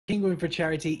Kinguin for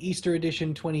Charity Easter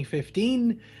Edition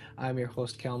 2015. I'm your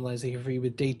host, Callum Leslie, here for you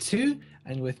with day 2,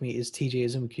 and with me is TJ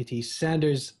Azumukuti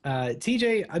Sanders.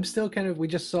 TJ, I'm still we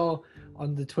just saw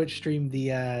on the Twitch stream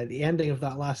the ending of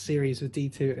that last series with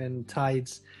D2 and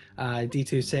Tides.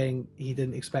 D2 saying he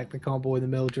didn't expect the combo in the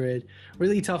Mildred.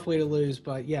 Really tough way to lose,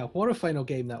 but yeah, what a final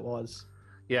game that was.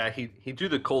 Yeah, he drew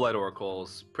the Colite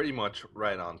Oracles pretty much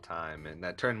right on time, and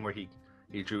that turn where he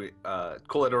drew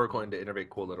Colite Oracle into Innervate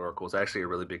Colite Oracle was actually a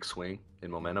really big swing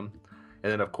in momentum.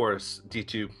 And then, of course,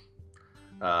 D2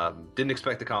 didn't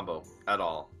expect the combo at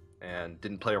all and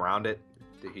didn't play around it.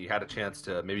 He had a chance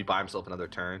to maybe buy himself another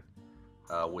turn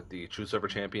with the True Server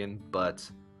Champion,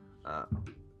 but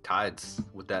Tides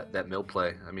with that mill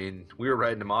play. I mean, we were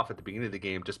writing him off at the beginning of the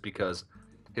game just because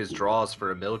his draws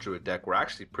for a Mill Druid deck were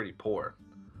actually pretty poor.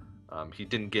 He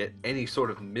didn't get any sort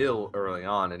of mill early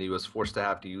on, and he was forced to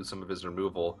have to use some of his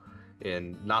removal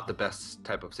in not the best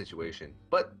type of situation,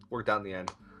 but worked out in the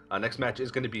end. Next match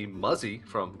is going to be Muzzy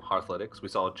from HearthVoDs. We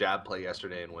saw Jab play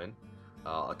yesterday and win,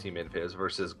 a teammate of his,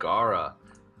 versus Gaara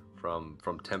from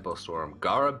Tempo Storm.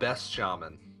 Gaara best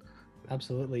shaman.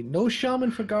 Absolutely. No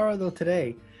shaman for Gaara though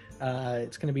today.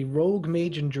 It's going to be Rogue,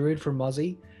 Mage, and Druid for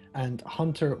Muzzy, and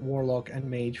Hunter, Warlock,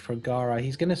 and Mage for Gaara.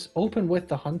 He's going to open with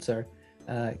the Hunter,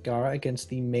 Gaara, against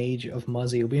the Mage of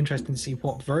Muzzy. It'll be interesting to see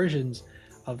what version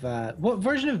of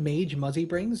Mage Muzzy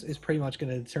brings is pretty much going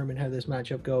to determine how this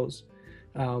matchup goes.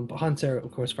 But Hunter,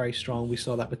 of course, very strong. We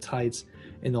saw that with Tides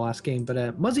in the last game.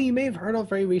 But Muzzy, you may have heard of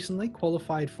very recently,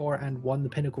 qualified for and won the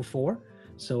Pinnacle 4.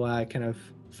 So kind of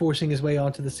forcing his way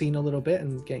onto the scene a little bit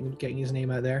and getting his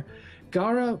name out there.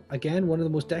 Gaara, again, one of the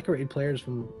most decorated players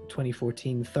from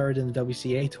 2014, third in the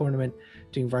WCA tournament,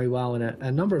 doing very well in a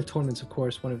number of tournaments, of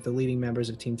course, one of the leading members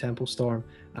of Team Temple Storm.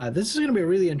 This is going to be a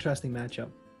really interesting matchup.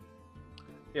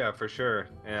 Yeah, for sure.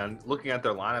 And looking at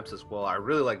their lineups as well, I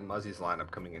really like Muzzy's lineup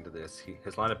coming into this.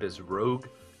 His lineup is Rogue,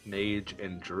 Mage,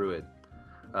 and Druid.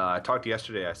 I talked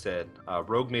yesterday, I said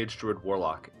Rogue, Mage, Druid,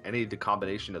 Warlock. Any the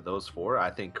combination of those four, I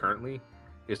think currently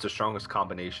is the strongest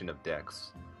combination of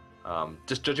decks.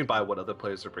 Just judging by what other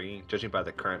players are bringing, judging by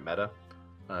the current meta,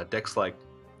 decks like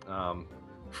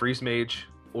Freeze Mage,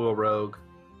 Oil Rogue,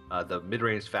 the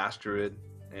mid-range Fast Druid,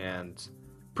 and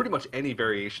pretty much any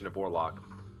variation of Warlock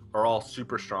are all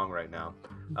super strong right now.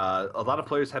 A lot of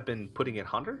players have been putting in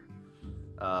Hunter.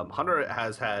 Hunter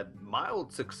has had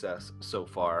mild success so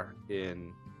far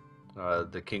in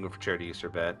the Kinguin for Charity Easter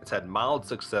event. It's had mild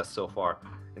success so far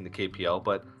in the KPL,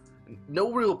 but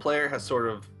no real player has sort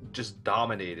of just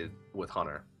dominated with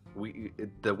Hunter.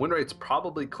 The win rate's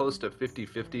probably close to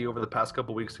 50-50 over the past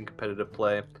couple weeks in competitive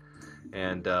play,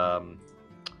 and I'm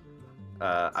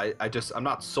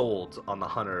not sold on the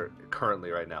Hunter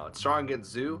currently right now. It's strong against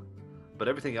Zoo, but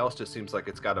everything else just seems like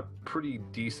it's got a pretty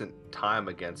decent time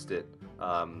against it,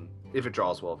 if it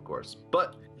draws well, of course.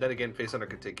 But then again, Face Hunter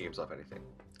could take games off anything.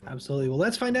 Absolutely. Well,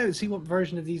 let's find out and see what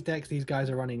version of these decks these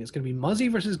guys are running. It's going to be Muzzy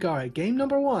versus Gaara. Game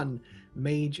number 1,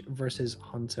 Mage versus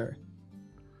Hunter.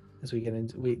 As we get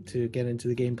into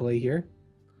the gameplay here.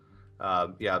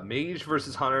 Yeah, Mage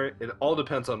versus Hunter. It all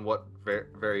depends on what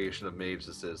variation of Mage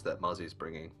this is that Muzzy's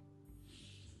bringing.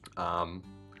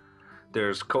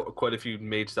 There's quite a few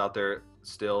mages out there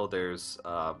still. There's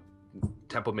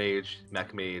Temple Mage,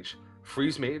 Mech Mage.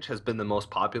 Freeze Mage has been the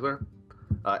most popular.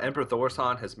 Emperor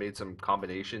Thorsan has made some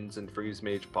combinations in Freeze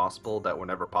Mage possible that were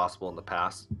never possible in the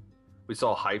past. We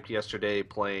saw Hyped yesterday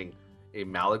playing a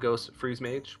Malygos Freeze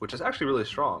Mage, which is actually really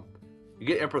strong. You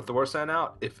get Emperor Thorsan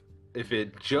out, if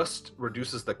it just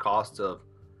reduces the cost of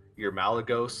your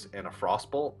Malygos and a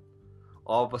Frostbolt,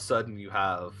 all of a sudden you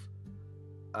have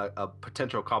a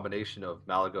potential combination of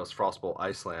Malygos, Frostbolt,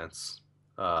 Ice Lance,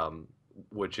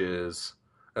 which is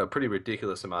a pretty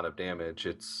ridiculous amount of damage.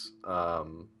 It's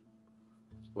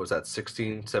what was that,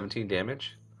 16, 17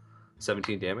 damage?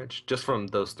 17 damage just from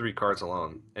those 3 cards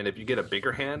alone. And if you get a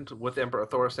bigger hand with Emperor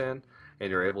Thorsan and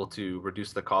you're able to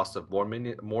reduce the cost of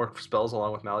more spells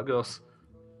along with Malygos,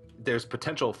 there's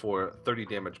potential for 30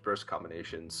 damage burst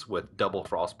combinations with double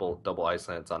Frostbolt, double Ice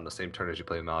Lance on the same turn as you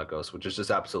play Malygos, which is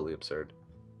just absolutely absurd.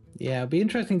 Yeah, it'll be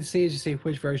interesting to see, as you say,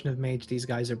 which version of Mage these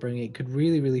guys are bringing. It could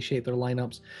really, really shape their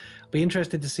lineups. Be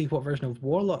interested to see what version of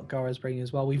Warlock Gaara is bringing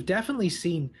as well. We've definitely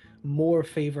seen more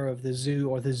favor of the Zoo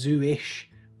or the Zoo-ish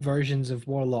versions of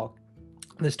Warlock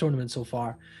this tournament so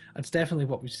far. That's definitely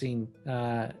what we've seen,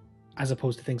 as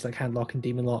opposed to things like Handlock and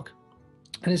Demon Lock.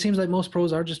 And it seems like most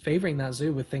pros are just favoring that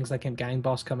Zoo with things like Gang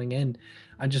Boss coming in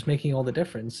and just making all the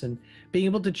difference. And being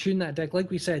able to tune that deck, like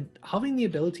we said, having the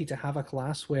ability to have a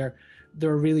class where there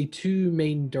are really two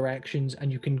main directions,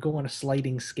 and you can go on a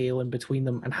sliding scale in between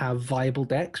them and have viable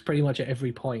decks pretty much at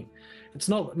every point. It's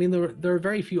not. I mean, there are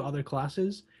very few other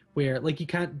classes where like you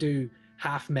can't do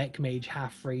half mech mage,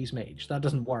 half phrase mage. That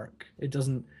doesn't work. It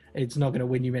doesn't. It's not going to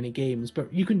win you many games.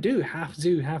 But you can do half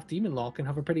zoo, half demon lock, and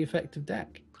have a pretty effective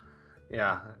deck.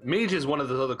 Yeah, mage is one of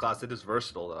those other classes that is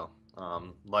versatile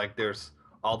though. Like there's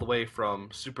all the way from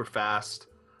super fast.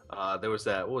 There was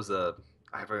that. What was the?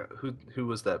 I forgot who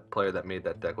was that player that made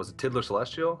that deck? Was it Tiddler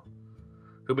Celestial?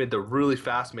 Who made the really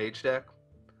fast mage deck?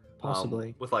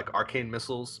 Possibly. With like arcane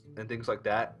missiles and things like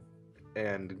that.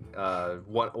 And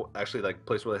one actually like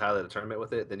placed really highly at a tournament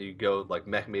with it. Then you go like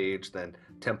mech mage, then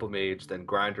temple mage, then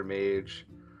grinder mage,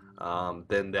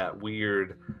 then that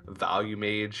weird value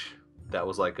mage that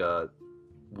was like a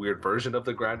weird version of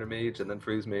the grinder mage, and then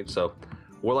freeze mage. So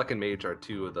warlock and mage are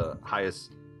two of the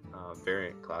highest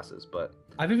variant classes. But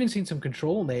I've even seen some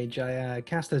control mage. I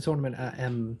cast a tournament at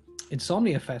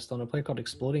Insomnia Fest on a player called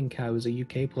Exploding Cow, who's a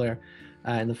UK player.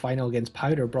 In the final against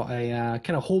Powder, brought a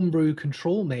kind of homebrew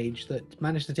control mage that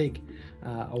managed to take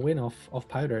a win off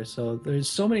Powder. So there's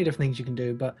so many different things you can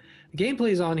do. But the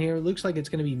gameplay is on here. It looks like it's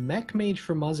going to be Mech Mage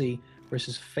for Muzzy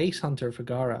versus Face Hunter for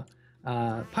Gaara.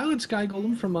 Pilot Sky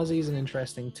Golem for Muzzy is an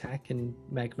interesting tech in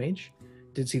Mech Mage.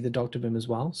 Did see the Dr. Boom as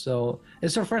well. So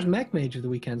it's our first Mech Mage of the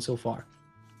weekend so far.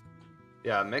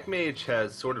 Yeah, Mech Mage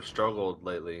has sort of struggled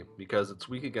lately because it's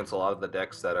weak against a lot of the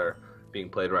decks that are being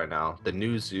played right now. The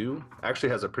new Zoo actually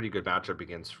has a pretty good matchup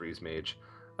against Freeze Mage,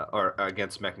 or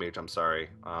against Mech Mage, I'm sorry.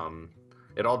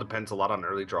 It all depends a lot on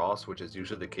early draws, which is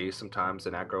usually the case sometimes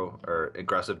in aggro or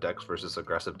aggressive decks versus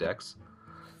aggressive decks.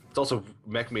 It's also,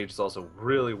 Mech Mage is also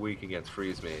really weak against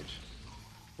Freeze Mage,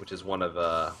 which is one of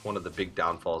the big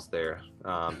downfalls there,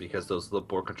 because those little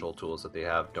board control tools that they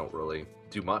have don't really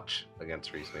do much against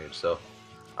Freeze Mage. So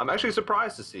I'm actually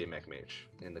surprised to see a Mech Mage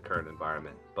in the current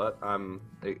environment, but I'm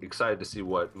excited to see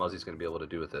what Muzzy's going to be able to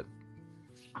do with it.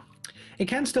 It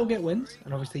can still get wins,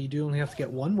 and obviously you do only have to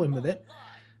get one win with it.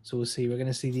 So we'll see. We're going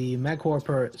to see the Mech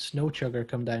Warper Snow Chugger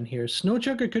come down here. Snow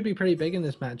Chugger could be pretty big in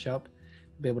this matchup.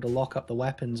 Be able to lock up the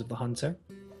weapons of the Hunter.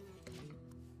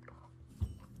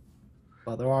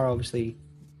 But there are obviously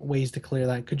ways to clear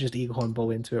that. Could just Eagle Horn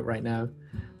Bow into it right now.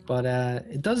 But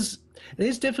it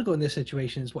is difficult in this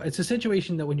situation. It's a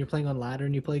situation that when you're playing on ladder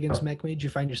and you play against Mech Mage, you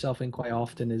find yourself in quite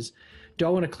often is, do I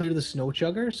want to clear the Snow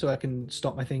Chugger so I can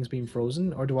stop my things being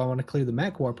frozen, or do I want to clear the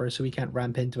Mech Warper so he can't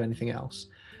ramp into anything else?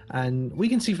 And we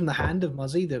can see from the hand of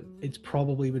Muzzy that it's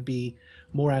probably would be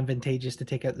more advantageous to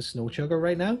take out the Snow Chugger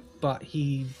right now, but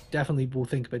he definitely will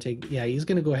think about he's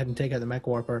going to go ahead and take out the Mech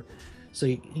Warper. So,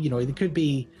 it could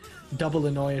be double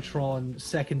Annoyatron,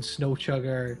 second Snow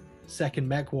Chugger, second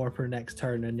Mech Warper next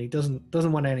turn, and he doesn't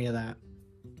want any of that.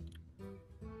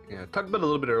 Yeah, talked about it a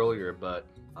little bit earlier, but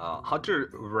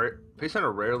Face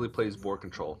Hunter rarely plays board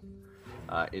control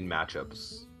in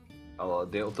matchups.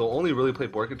 They'll only really play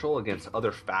board control against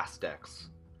other fast decks,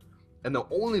 and they'll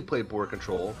only play board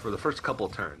control for the first couple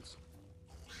of turns,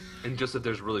 and just if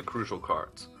there's really crucial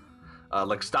cards,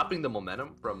 like stopping the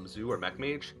momentum from Zoo or Mech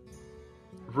Mage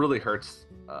really hurts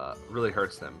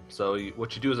them. So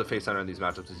what you do as a Face Hunter in these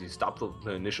matchups is you stop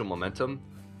the initial momentum,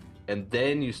 and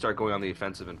then you start going on the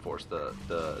offensive and force the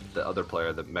other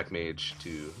player, the Mech Mage,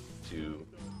 to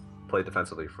play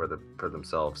defensively for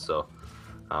themselves. So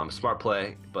smart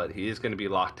play, but he is going to be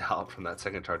locked out from that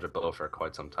second charge of bow for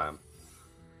quite some time.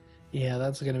 Yeah,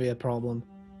 that's going to be a problem.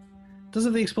 Does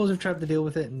have the explosive trap to deal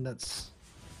with it, and that's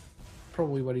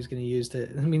probably what he's going to use.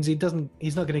 It means he's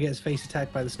not going to get his face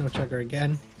attacked by the Snow Chugger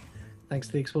again, thanks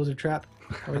to the explosive trap.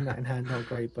 Having that in hand, not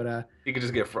great, but you could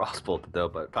just get frostbolted though.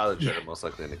 But Pilot Shredder most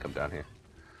likely going to come down here.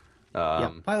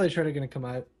 Pilot Shredder going to come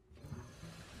out.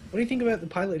 What do you think about the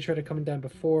Pilot Shredder coming down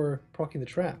before proccing the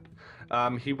trap?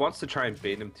 He wants to try and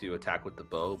bait him to attack with the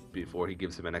bow before he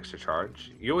gives him an extra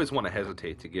charge. You always want to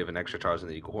hesitate to give an extra charge on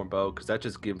the Eagle Horn Bow, because that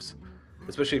just gives,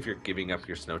 especially if you're giving up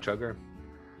your Snow Chugger,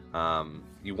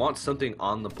 you want something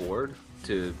on the board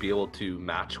to be able to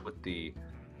match with the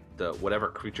whatever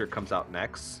creature comes out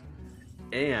next,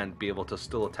 and be able to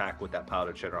still attack with that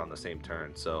Powdered Cheddar on the same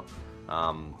turn. So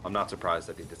I'm not surprised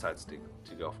that he decides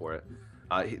to go for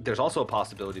it. There's also a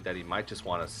possibility that he might just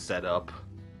want to set up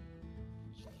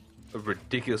a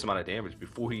ridiculous amount of damage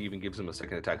before he even gives him a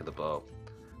second attack of the bow.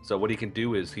 So what he can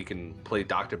do is he can play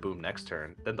Dr. Boom next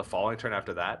turn. Then the following turn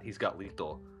after that, he's got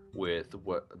lethal with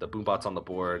the Boombots on the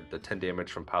board, the 10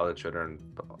 damage from Pilot Shredder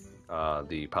and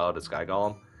the Piloted Sky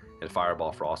Golem, and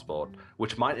Fireball Frostbolt,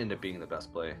 which might end up being the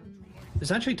best play.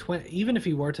 There's actually 20, even if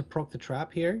he were to proc the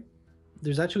trap here,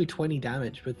 there's actually 20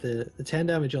 damage with the 10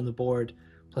 damage on the board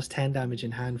plus 10 damage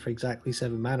in hand for exactly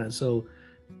 7 mana. So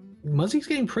Muzzy's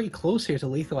getting pretty close here to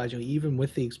lethal, actually, even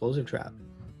with the explosive trap.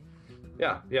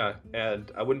 Yeah,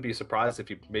 and I wouldn't be surprised if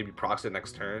he maybe procs it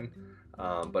next turn,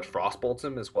 but frostbolts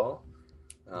him as well.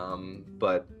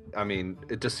 But I mean,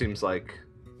 it just seems like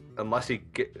unless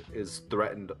is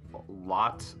threatened a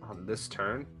lot on this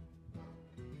turn,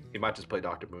 he might just play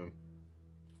Dr. Boom.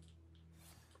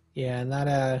 Yeah, and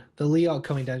that the Leok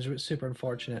coming down is super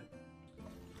unfortunate.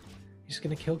 He's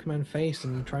gonna kill command face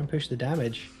and try and push the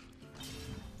damage.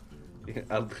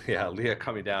 Yeah, Leok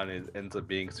coming down ends up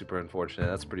being super unfortunate.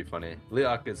 That's pretty funny.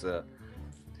 Leok is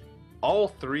all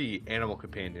three animal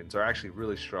companions are actually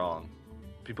really strong.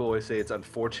 People always say it's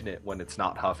unfortunate when it's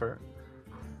not Huffer,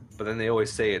 but then they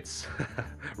always say it's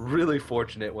really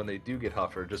fortunate when they do get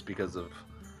Huffer just because of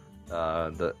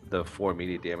the 4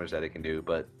 immediate damage that it can do.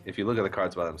 But if you look at the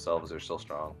cards by themselves, they're still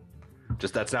strong.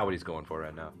 Just that's not what he's going for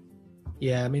right now.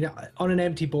 Yeah, I mean, on an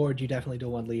empty board, you definitely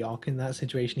don't want Leok. In that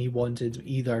situation, he wanted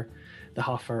either the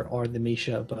Huffer or the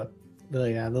Misha, but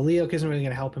the Leok isn't really going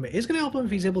to help him. It is going to help him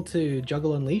if he's able to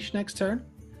juggle Unleash next turn.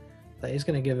 That is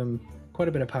going to give him quite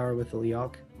a bit of power with the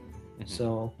Leok. Mm-hmm.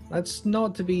 So that's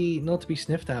not to be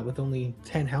sniffed at with only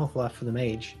 10 health left for the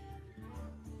Mage.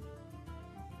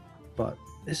 But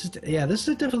this is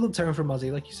a difficult turn for Muzzy.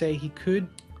 Like you say, he could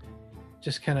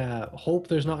just kind of hope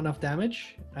there's not enough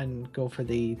damage and go for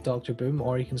the Dr. Boom,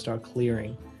 or he can start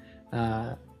clearing.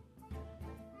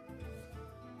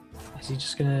 Is he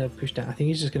just gonna push down? I think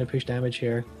he's just gonna push damage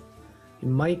here. He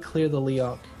might clear the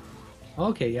Leok.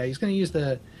 Okay, yeah, he's gonna use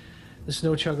the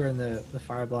Snow Chugger and the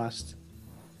Fire Blast.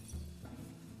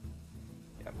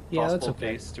 Yeah, that's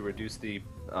okay. Face to reduce the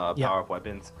power of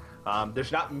weapons.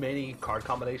 There's not many card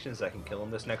combinations that can kill him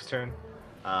this next turn.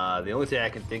 The only thing I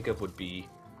can think of would be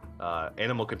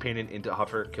Animal Companion into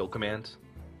Huffer Kill Command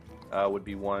would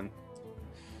be one.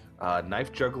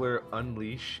 Knife Juggler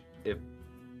Unleash if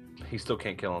he still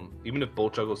can't kill him. Even if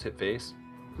both Juggles hit face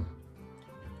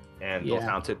and both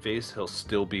Hounds hit face, he'll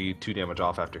still be 2 damage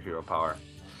off after Hero Power.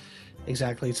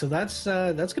 Exactly. So that's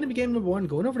going to be game number 1.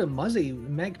 Going over to Muzzy,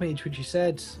 Mech Mage, which you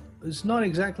said is not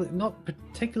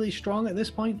particularly strong at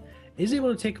this point, is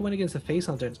able to take a win against the Face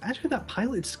Hunter. It's actually that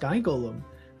Piloted Sky Golem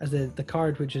as the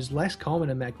card, which is less common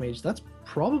in Mech Mage. That's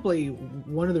probably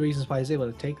one of the reasons why he's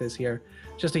able to take this here.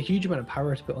 Just a huge amount of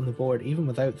power to put on the board, even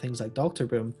without things like Dr.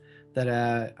 Boom,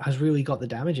 that has really got the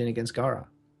damage in against Gaara.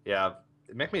 Yeah,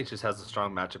 Mech Mage just has a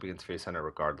strong matchup against Face Hunter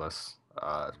regardless.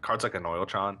 Cards like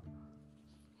Anoiltron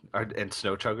and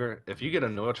Snow Chugger, if you get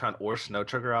Anoiltron or Snow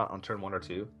Chugger out on turn 1 or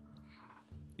 2,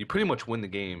 you pretty much win the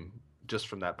game just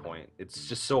from that point. It's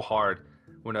just so hard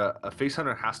when a Face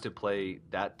Hunter has to play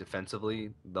that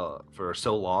defensively for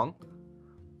so long.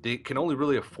 They can only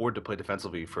really afford to play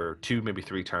defensively for 2, maybe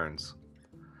 3 turns.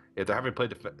 If they're having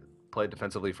played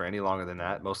defensively for any longer than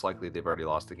that, most likely they've already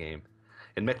lost the game.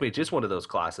 And Mech Mage is one of those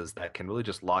classes that can really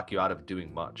just lock you out of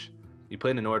doing much. You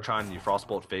play an Anoiltron and you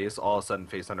Frostbolt Face, all of a sudden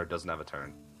Face Hunter doesn't have a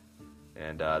turn.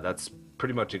 And that's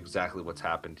pretty much exactly what's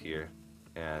happened here.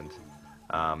 And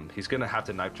he's going to have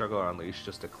to Knife Juggle or Unleash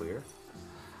just to clear.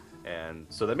 And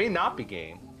so that may not be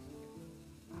game.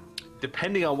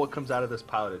 Depending on what comes out of this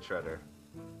Piloted Shredder,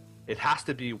 it has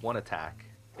to be 1 attack.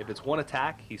 If it's 1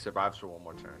 attack, he survives for 1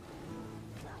 more turn.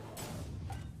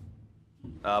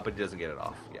 But he doesn't get it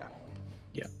off, yeah.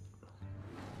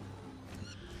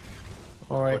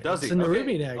 All right, does he? It's in the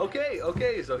Ruby egg.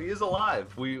 Okay, so he is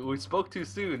alive. We spoke too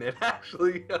soon, and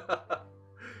actually,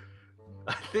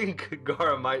 I think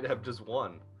Gaara might have just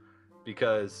won,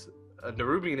 because a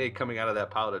Nerubian egg coming out of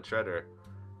that Piloted Shredder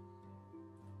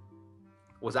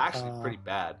was actually pretty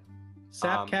bad.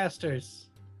 Sapcasters.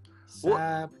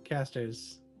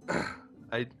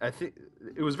 I think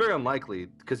it was very unlikely,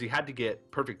 because he had to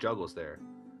get perfect juggles there.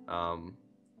 Well,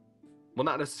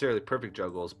 not necessarily perfect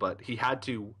juggles, but he had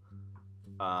to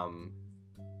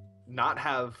not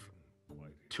have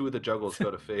 2 of the juggles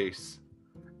go to face,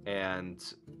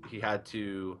 and he had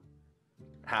to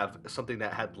have something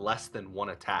that had less than 1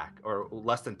 attack or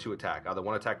less than 2 attack, either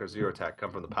 1 attack or 0 attack,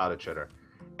 come from the Piloted Shredder.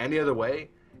 Any other way,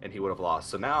 and he would have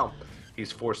lost. So now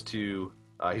he's forced to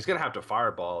he's gonna have to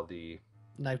fireball the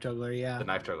Knife Juggler. The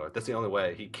Knife Juggler. That's the only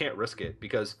way. He can't risk it,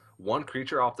 because 1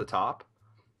 creature off the top,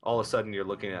 all of a sudden you're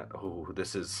looking at,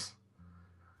 this is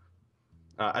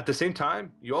at the same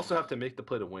time, you also have to make the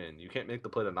play to win. You can't make the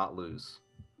play to not lose.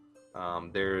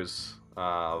 There's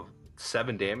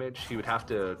 7 damage. He would have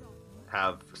to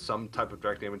have some type of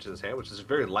direct damage in his hand, which is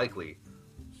very likely.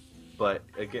 But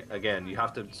again, you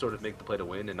have to sort of make the play to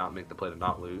win and not make the play to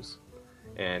not lose.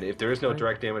 And if there is no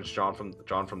direct damage drawn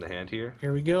from the hand here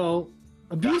we go.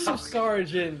 Abusive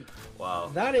Sergeant. Wow.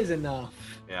 That is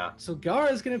enough. Yeah. So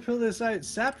Gaara's going to pull this out,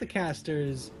 sap the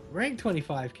casters, rank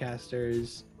 25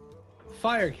 casters,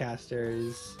 fire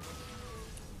casters,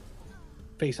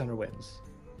 Face Hunter wins.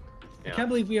 Yeah. I can't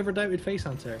believe we ever doubted Face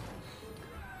Hunter.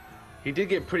 He did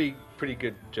get pretty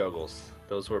good juggles.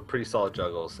 Those were pretty solid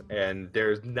juggles, and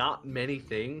there's not many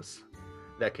things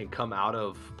that can come out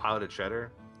of Piloted Shredder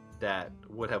that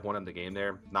would have won him the game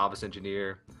there. Novice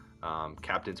Engineer,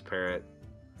 Captain's Parrot,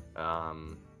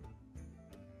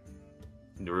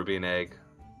 Nerubian Egg.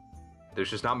 There's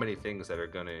just not many things that are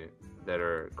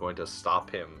going to stop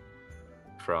him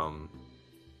from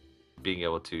being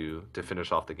able to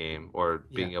finish off the game, or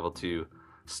being able to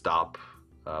stop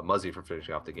Muzzy from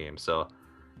finishing off the game. So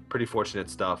pretty fortunate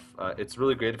stuff. It's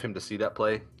really great of him to see that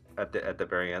play at the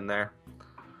very end there.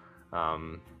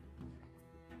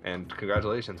 And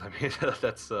congratulations. I mean,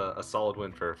 that's a solid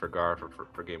win for Gaara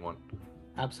for game one.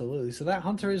 Absolutely. So that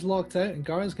Hunter is locked out, and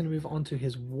Gaara's going to move on to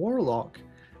his Warlock.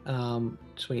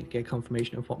 Just waiting to get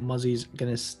confirmation of what Muzzy's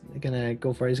gonna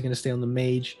go for. He's gonna stay on the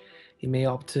Mage. He may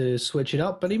opt to switch it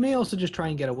up, but he may also just try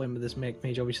and get a win with this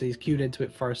Mage. Obviously, he's queued into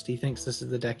it first. He thinks this is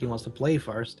the deck he wants to play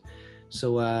first.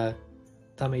 So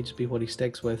that may just be what he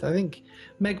sticks with. I think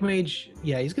Mage,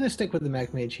 yeah, he's going to stick with the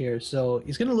Mage here. So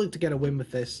he's going to look to get a win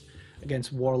with this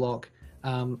against Warlock.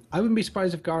 I wouldn't be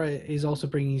surprised if Gaara is also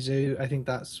bringing Zoo. I think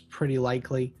that's pretty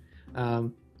likely.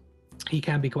 He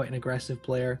can be quite an aggressive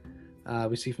player.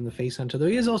 We see from the Face Hunter, though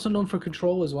he is also known for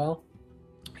control as well.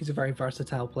 He's a very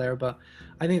versatile player, but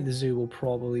I think the Zoo will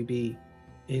probably be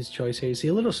his choice here. You see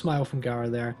a little smile from Gaara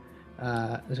there.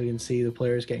 As we can see, the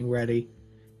player is getting ready.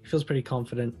 He feels pretty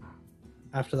confident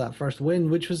after that first win,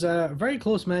 which was a very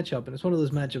close matchup, and it's one of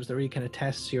those matchups that really kind of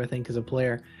tests you, I think, as a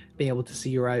player, being able to see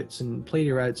your outs and play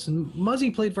your outs. And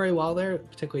Muzzy played very well there,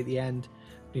 particularly at the end,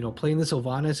 playing the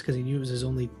Sylvanas because he knew it was his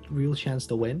only real chance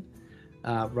to win,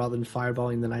 rather than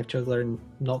fireballing the Knife Juggler and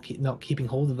not keeping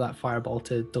hold of that fireball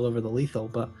to deliver the lethal.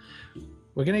 But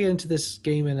we're going to get into this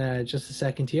game in just a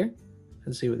second here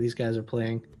and see what these guys are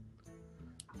playing.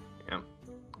 Yeah.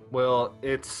 Well,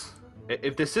 if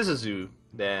this is a Zoo,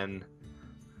 then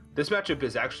this matchup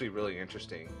is actually really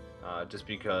interesting, just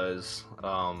because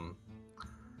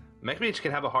Mech Mage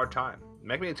can have a hard time.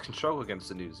 Mech Mage can struggle against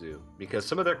the new Zoo because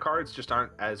some of their cards just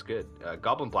aren't as good.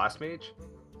 Goblin Blast Mage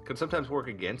can sometimes work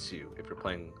against you if you're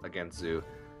playing against Zoo.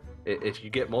 If you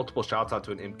get multiple shots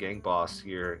onto an Imp Gang boss,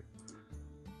 you're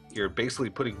basically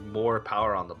putting more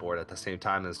power on the board at the same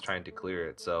time as trying to clear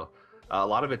it. So a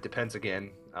lot of it depends,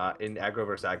 again, in aggro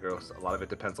versus aggro. A lot of it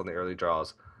depends on the early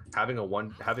draws. Having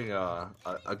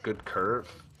a good curve,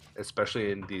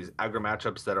 especially in these aggro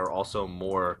matchups that are also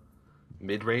more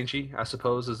mid-rangey, I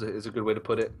suppose is a good way to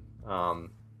put it.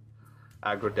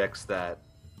 Aggro decks that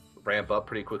ramp up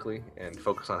pretty quickly and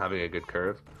focus on having a good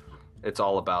curve. It's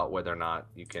all about whether or not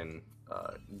you can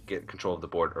get control of the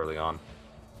board early on.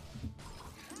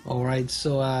 All right,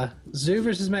 so Zoo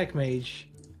versus Mech Mage.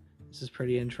 This is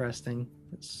pretty interesting.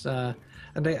 It's a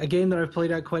game that I've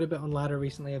played out quite a bit on ladder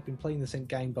recently. I've been playing the Imp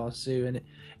Gang boss Zoo, and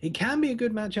it can be a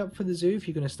good matchup for the Zoo if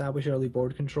you can establish early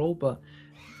board control, but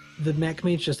the Mech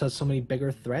Mage just has so many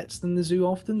bigger threats than the Zoo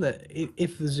often that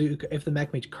if the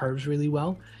Mech Mage curves really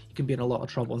well, you can be in a lot of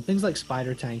trouble. And things like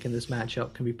Spider Tank in this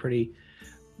matchup can be pretty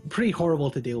horrible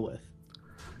to deal with.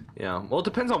 Yeah, well, it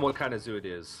depends on what kind of Zoo it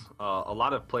is. A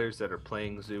lot of players that are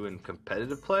playing Zoo in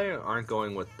competitive play aren't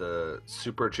going with the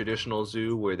super traditional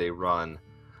Zoo where they run,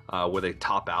 where they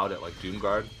top out at like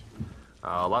Doomguard.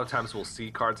 A lot of times we'll see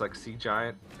cards like Sea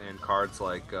Giant and cards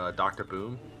like Dr.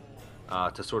 Boom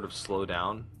to sort of slow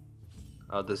down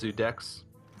the Zoo decks.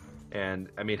 And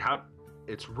I mean,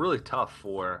 it's really tough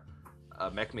for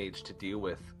a Mech Mage to deal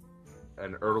with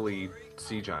an early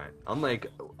Sea Giant, unlike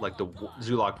like the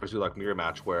Zoolock for Zoolock mirror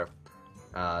match where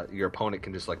your opponent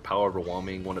can just like power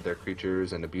overwhelming one of their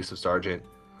creatures and Abusive Sergeant.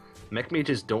 Mech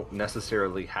Mages don't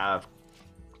necessarily have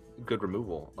good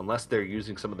removal unless they're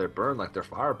using some of their burn, like their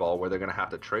Fireball, where they're going to have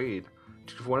to trade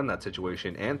 2-for-1 in that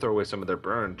situation and throw away some of their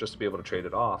burn just to be able to trade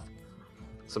it off.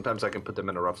 Sometimes I can put them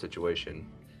in a rough situation.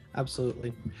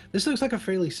 Absolutely. This looks like a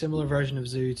fairly similar version of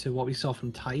Zoo to what we saw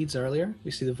from Tides earlier.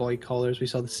 We see the Void Callers, we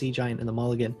saw the Sea Giant and the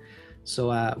Mulligan. So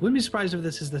wouldn't be surprised if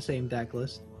this is the same deck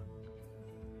list.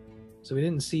 So we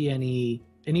didn't see any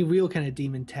real kind of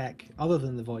demon tech other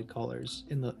than the Void Callers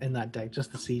in that deck,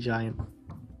 just the Sea Giant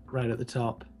right at the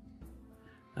top.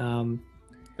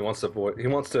 He wants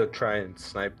to try and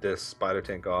snipe this Spider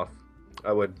Tank off.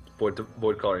 I would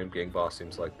Void Caller Imp Gang boss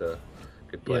seems like the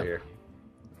good play here.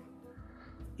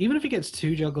 Even if he gets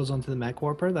 2 juggles onto the Mech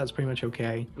Warper, that's pretty much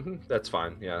okay. That's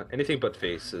fine, yeah. Anything but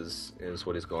face is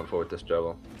what he's going for with this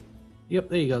juggle. Yep,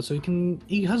 there you go. So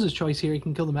he has his choice here. He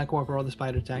can kill the Mech Warper or the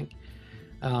Spider Tank.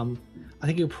 I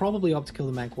think he'll probably opt to kill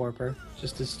the Mech Warper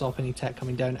just to stop any tech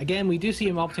coming down. Again, we do see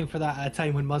him opting for that at a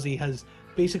time when Muzzy has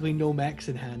basically no mechs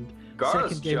in hand.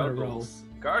 Gaara's Second game in a row.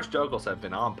 Gaara's juggles have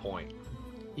been on point.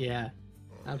 Yeah,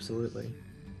 absolutely.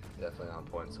 Definitely on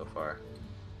point so far.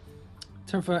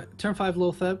 Turn 5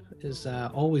 Lotheb is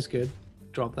always good.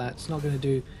 Drop that. It's not going to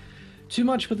do too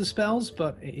much with the spells,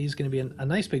 but he's going to be a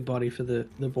nice big body for the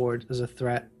board as a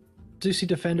threat. Do see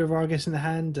Defender of Argus in the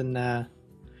hand, and I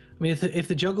mean, if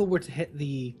the juggle were to hit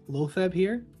the Lotheb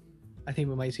here, I think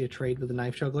we might see a trade with the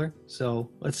Knife Juggler. So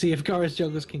let's see if Gaara's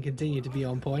juggles can continue to be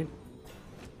on point.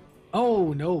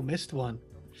 Oh no, missed one.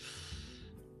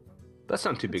 That's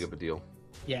not too big of a deal.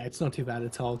 Yeah, it's not too bad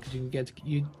at all because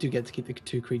you do get to keep the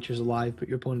 2 creatures alive, put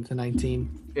your opponent to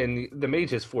 19. And the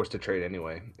mage is forced to trade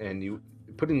anyway, and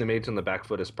putting the mage on the back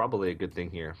foot is probably a good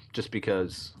thing here, just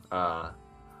because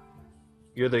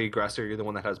you're the aggressor, you're the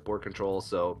one that has board control.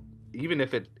 So even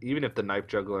if the Knife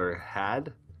Juggler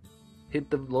had hit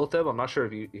the Lotheb, I'm not sure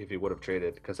if he would have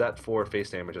traded, because that 4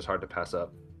 face damage is hard to pass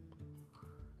up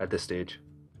at this stage.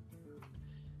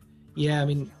 Yeah, I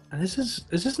mean, this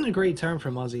isn't a great turn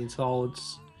for Muzzy at all.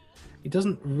 He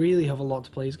doesn't really have a lot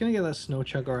to play. He's going to get that Snow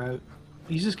Chugger out.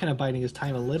 He's just kind of biding his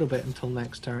time a little bit until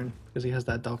next turn because he has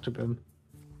that Dr. Boom.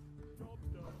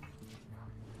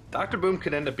 Dr. Boom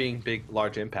could end up being big,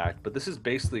 large impact, but this is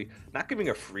basically not giving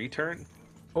a free turn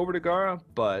over to Gaara,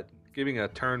 but giving a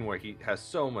turn where he has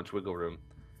so much wiggle room.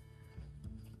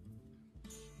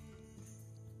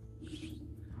 I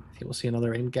think we'll see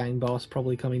another in-gang boss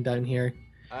probably coming down here.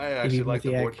 I actually like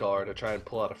the board color to try and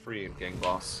pull out a free in-gang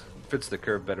boss. Fits the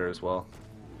curve better as well.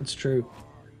 It's true.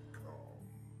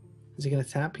 Is he going to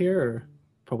tap here or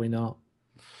probably not?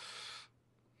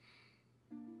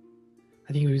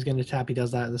 I think if he was going to tap, he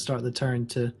does that at the start of the turn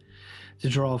to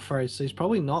draw first. So he's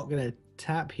probably not going to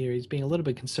tap here. He's being a little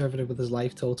bit conservative with his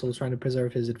life total, trying to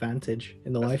preserve his advantage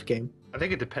in the life game. I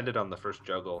think it depended on the first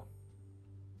juggle.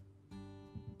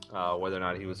 Whether or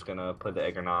not he was going to play the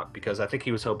egg or not, because I think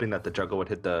he was hoping that the juggle would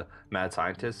hit the Mad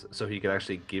Scientist so he could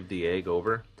actually give the egg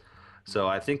over. So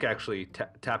I think actually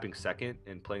tapping second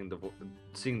and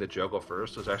seeing the juggle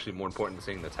first was actually more important than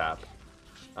seeing the tap.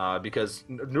 Because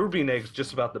Nerubian Egg's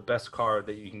just about the best card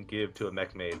that you can give to a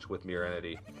Mech Mage with Mirror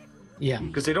Entity. Yeah.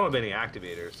 Because they don't have any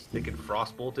activators. They can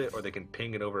Frostbolt it or they can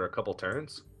ping it over a couple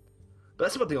turns. But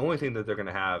that's about the only thing that they're going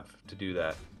to have to do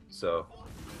that. So...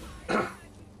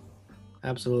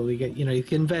 Absolutely, you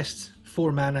can invest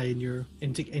 4 mana in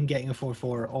getting a 4/4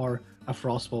 or a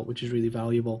Frostbolt, which is really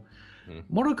valuable.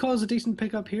 Mortal Coil is a decent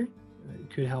pickup here.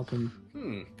 It could help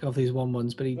him kill off these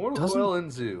 1/1s, but he doesn't. Mortal Coil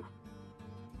and Zoo.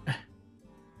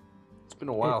 It's been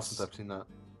a while since I've seen that.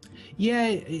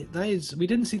 Yeah, that is. We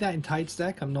didn't see that in Tide's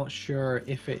deck. I'm not sure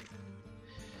if it's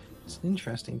an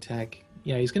interesting tech.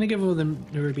 Yeah, he's going to give over the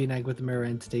Nerubian Egg with the Mirror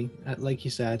Entity, like you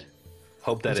said.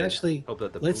 Hope that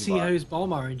let's see how his bomb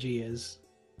RNG is.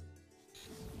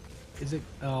 Is it?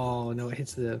 Oh no, it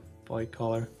hits the Void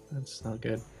Collar. That's not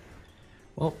good.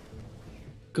 Well,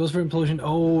 goes for Implosion.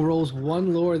 Oh, rolls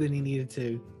 1 lower than he needed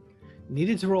to.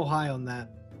 Needed to roll high on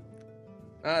that.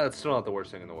 It's still not the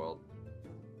worst thing in the world,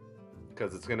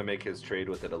 because it's going to make his trade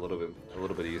with it a little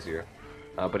bit easier.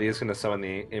 But he is going to summon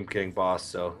the Imp King boss,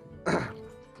 so.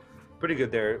 Pretty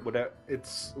good there.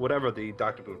 Whatever the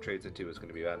Dr. Boom trades into is going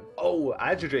to be bad. Oh,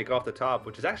 Azure Drake off the top,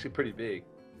 which is actually pretty big.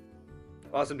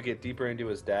 Allows him to get deeper into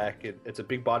his deck. It's a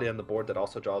big body on the board that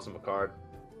also draws him a card.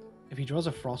 If he draws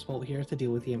a Frostbolt here to deal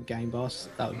with the Imp Gang boss,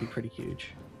 that would be pretty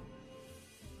huge.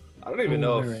 I don't even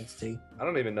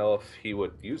know if he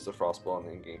would use the Frostbolt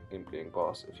on the Imp Gang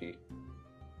boss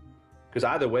because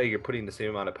either way you're putting the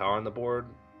same amount of power on the board.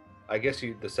 I guess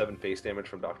the 7 face damage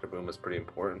from Dr. Boom is pretty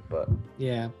important, but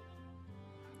yeah.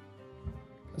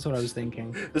 That's what I was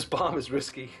thinking. This bomb is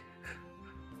risky.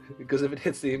 Because if it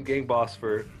hits the in-game boss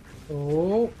for...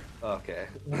 Oh. Okay.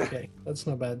 Okay, that's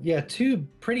not bad. Yeah, 2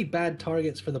 pretty bad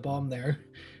targets for the bomb there.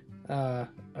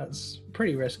 That's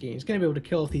pretty risky. He's going to be able to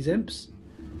kill off these imps.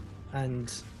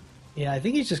 And, yeah, I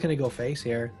think he's just going to go face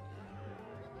here.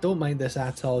 Don't mind this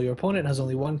at all. Your opponent has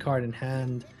only 1 card in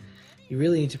hand. You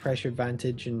really need to press your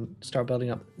advantage and start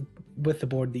building up with the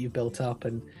board that you've built up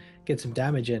and get some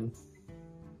damage in.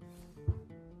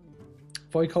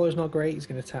 Void Collar's not great. He's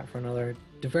going to tap for another.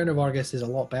 Defender of Argus is a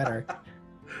lot better.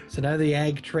 So now the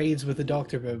egg trades with the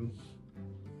Dr. Boom.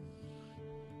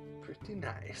 Pretty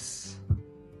nice.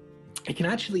 He can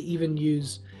actually even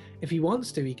use, if he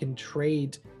wants to, he can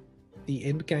trade the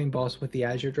Imp Gang boss with the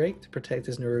Azure Drake to protect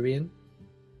his Nerubian.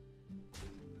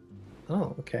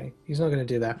 Oh, okay. He's not going to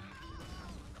do that.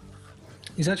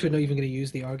 He's actually not even going to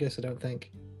use the Argus, I don't think.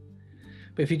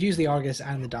 But if he'd used the Argus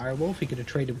and the Direwolf, he could have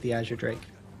traded with the Azure Drake.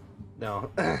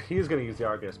 No, he is going to use the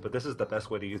Argus, but this is the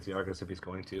best way to use the Argus if he's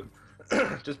going to.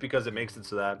 Just because it makes it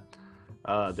so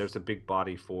that there's a big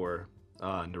body for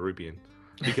Nerubian.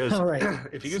 Because All right,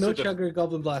 if you use Snow Chugger,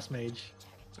 Goblin Blast Mage.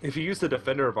 if you use the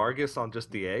Defender of Argus on just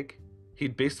the egg,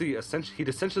 he'd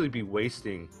essentially be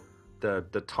wasting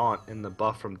the taunt and the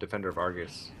buff from Defender of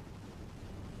Argus.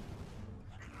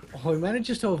 Oh, he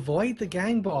manages to avoid the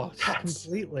gang boss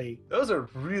completely. Those are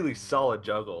really solid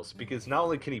juggles, because not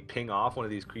only can he ping off one of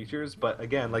these creatures, but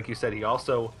again, like you said, he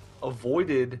also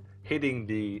avoided hitting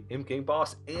the Imp Gang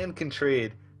boss and can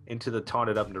trade into the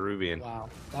taunted up Nerubian. Wow,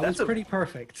 that's pretty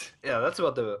perfect. Yeah, that's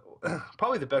about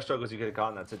probably the best juggles you could have got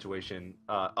in that situation.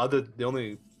 The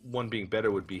only one being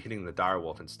better would be hitting the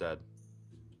Direwolf instead.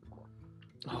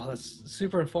 Oh, that's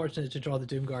super unfortunate to draw the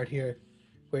Doomguard here,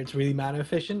 where it's really mana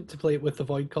efficient to play it with the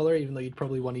Void color, even though you'd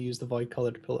probably want to use the Void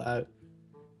color to pull it out.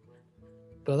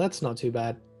 But that's not too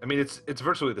bad. I mean, it's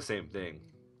virtually the same thing.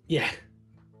 Yeah.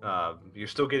 You're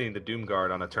still getting the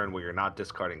Doomguard on a turn where you're not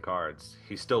discarding cards.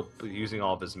 He's still using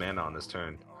all of his mana on this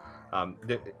turn.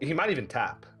 He might even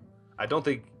tap. I don't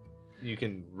think you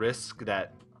can risk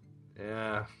that.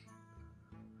 Yeah,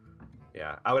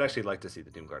 I would actually like to see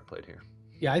the Doomguard played here.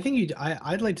 Yeah, I think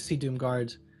I'd like to see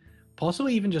Doomguard,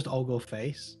 possibly even just all go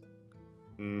face.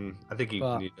 I think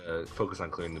you need to focus on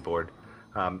clearing the board.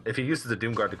 If he uses the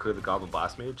Doomguard to clear the Goblin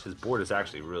Blast Mage, his board is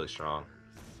actually really strong.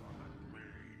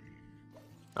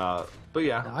 But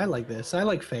yeah, I like this. I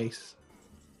like face.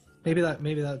 Maybe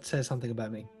that says something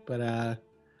about me. But I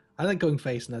like going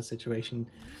face in that situation.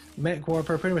 Mech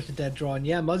Warper, pretty much a dead draw. And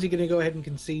yeah, Muzzy gonna go ahead and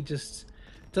concede. Just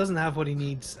doesn't have what he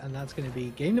needs, and that's gonna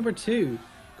be game number 2.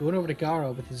 Going over to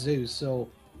Gaara with the Zeus. So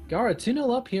Gaara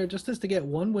 2-0 up here, just has to get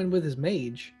one win with his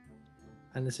mage.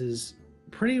 And this is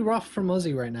pretty rough for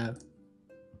Muzzy right now.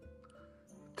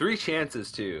 3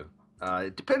 chances too.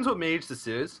 It depends what mage this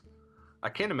is. I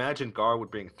can't imagine Gaara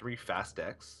would bring 3 fast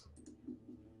decks.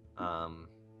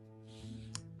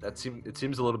 It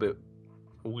seems a little bit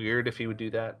weird if he would do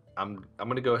that. I'm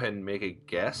gonna go ahead and make a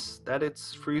guess that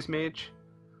it's Freeze Mage.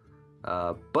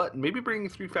 But maybe bringing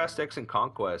 3 fast decks in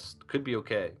Conquest could be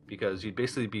okay, because you'd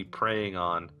basically be preying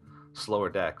on slower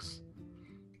decks.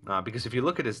 Because if you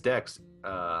look at his decks,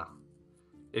 I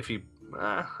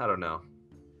don't know.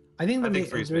 I think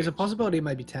there's a possibility it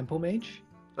might be Tempo Mage.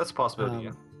 That's a possibility,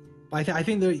 yeah. I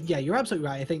think you're absolutely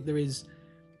right. I think there's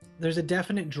a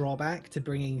definite drawback to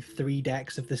bringing 3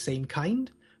 decks of the same kind,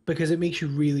 because it makes you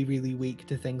really, really weak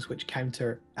to things which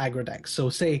counter aggro decks. So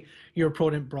say your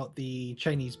opponent brought the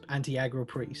Chinese anti-aggro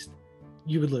priest,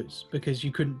 you would lose, because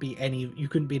you couldn't beat it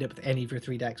with any of your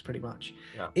 3 decks pretty much.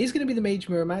 Yeah. It's going to be the Mage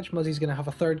Mirror match. Muzzy's going to have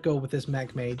a third go with this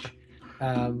Mech Mage.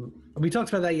 We talked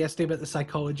about that yesterday, about the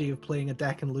psychology of playing a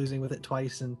deck and losing with it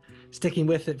twice, and sticking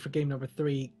with it for game number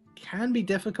 3 can be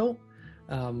difficult.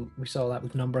 We saw that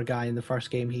with Number Guy in the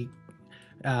first game. He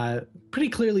pretty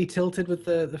clearly tilted with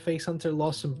the Face Hunter,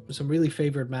 lost some really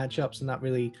favored matchups, and that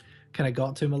really kind of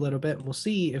got to him a little bit. We'll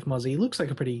see if Muzzy looks like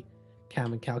a pretty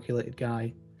calm and calculated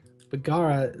guy. But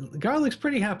Gaara looks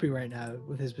pretty happy right now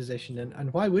with his position,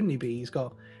 and why wouldn't he be? He's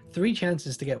got 3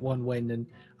 chances to get 1 win, and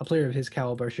a player of his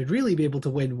caliber should really be able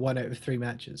to win 1 out of 3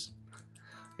 matches.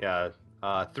 Yeah,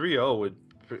 3-0 would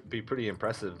be pretty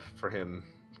impressive for him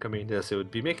coming into this. It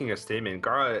would be making a statement.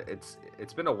 Gaara,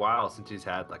 it's been a while since he's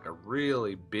had like a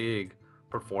really big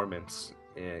performance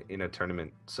in a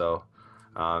tournament. So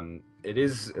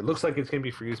it looks like it's gonna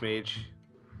be Freeze Mage,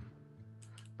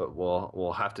 but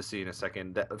we'll have to see in a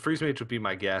second. Freeze Mage would be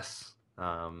my guess.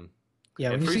 Yeah,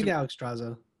 when you see the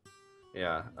Alexstrasza.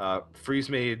 Yeah, Freeze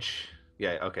Mage.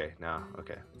 Yeah, okay,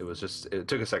 okay. It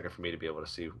took a second for me to be able to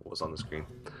see what was on the screen.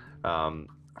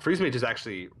 Freeze Mage is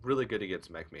actually really good against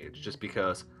Mech Mage, just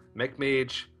because Mech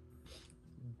Mage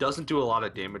doesn't do a lot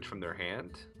of damage from their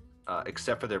hand,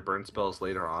 except for their burn spells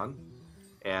later on,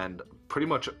 and pretty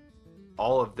much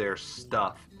all of their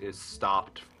stuff is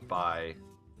stopped by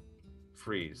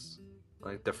freeze.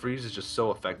 Like, the freeze is just so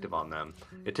effective on them.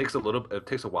 It takes a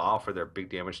while for their big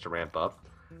damage to ramp up.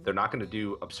 They're not going to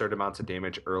do absurd amounts of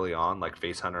damage early on, like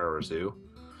Face Hunter or Zoo.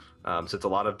 Since a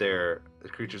lot of their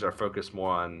creatures are focused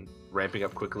more on ramping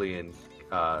up quickly and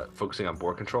focusing on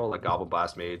board control, like Goblin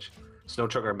Blast Mage. Snow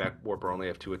Chugger and Mech Warper only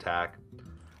have 2 attack.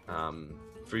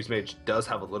 Freeze Mage does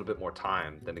have a little bit more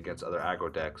time than against other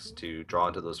aggro decks to draw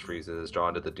into those freezes, draw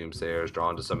into the Doomsayers, draw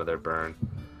into some of their burn.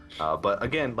 But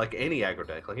again, like any aggro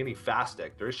deck, like any fast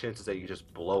deck, there's chances that you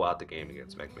just blow out the game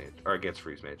against Mech Mage or against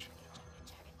Freeze Mage.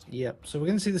 Yep. So we're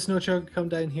going to see the Snow Chugger come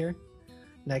down here.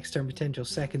 Next turn, potential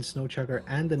second Snow Chugger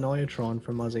and the Neutron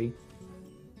for Muzzy.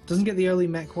 Doesn't get the early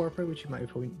Mech Warper, which you might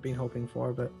have been hoping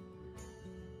for, but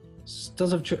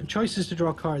does have choices to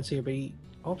draw cards here, but he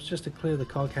Ops just to clear the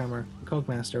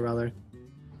Cogmaster rather.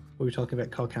 We were talking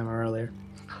about Coghammer earlier.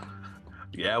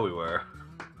 Yeah, we were.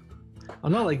 Oh,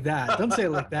 not like that. Don't say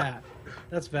it like that.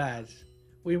 That's bad.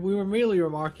 We were merely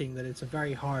remarking that it's a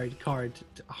very hard card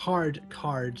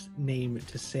name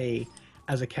to say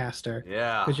as a caster.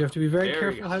 Yeah. Because you have to be very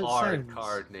careful how it hard sounds.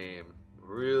 card name.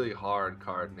 Really hard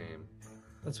card name.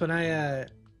 That's when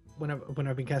when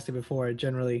I've been casting before.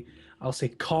 Generally, I'll say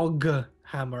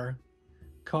Coghammer.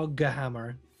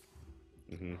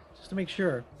 Mm-hmm. Just to make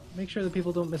sure that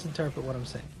people don't misinterpret what I'm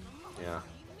saying. Yeah.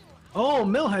 Oh,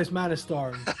 Millhouse Mana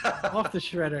Storm off the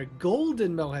shredder.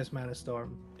 Golden Millhouse Mana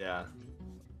Storm. Yeah.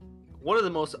 One of the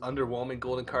most underwhelming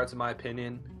golden cards in my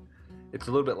opinion. It's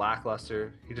a little bit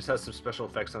lackluster. He just has some special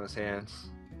effects on his hands.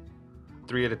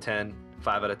 3 out of 10,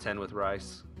 5 out of 10 with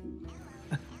Rice.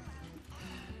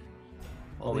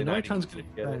 Only Neutron's going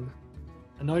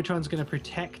to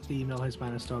protect the Millhouse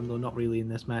Mana Storm, though not really in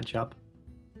this matchup.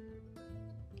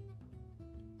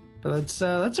 But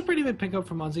that's a pretty big pickup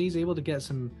for Muzzy. He's able to get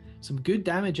some good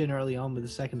damage in early on with the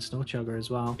second Snow Chugger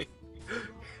as well.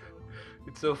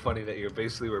 It's so funny that you're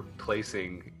basically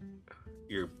replacing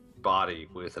your body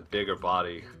with a bigger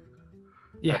body.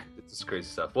 Yeah. It's just crazy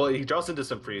stuff. Well, he draws into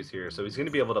some freeze here, so he's going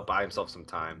to be able to buy himself some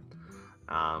time.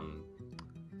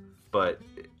 But,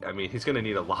 I mean, he's going to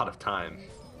need a lot of time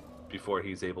before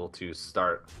he's able to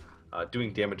start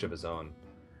doing damage of his own.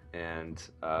 And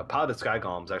Piloted Sky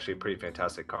Golem is actually a pretty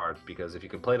fantastic card because if you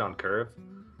can play it on curve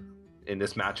in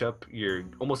this matchup, you're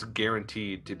almost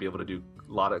guaranteed to be able to do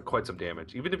quite some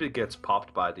damage. Even if it gets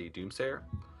popped by the Doomsayer,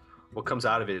 what comes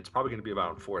out of it, it's probably going to be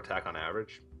about 4 attack on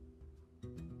average.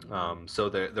 So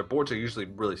their boards are usually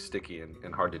really sticky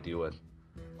and hard to deal with.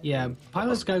 Yeah,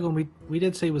 Piloted Sky Golem we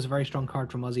did say was a very strong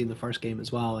card for Muzzy in the first game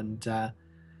as well, and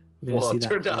it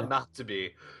turned out not to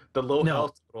be. The low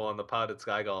health total on the Piloted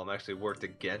Sky Golem actually worked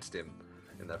against him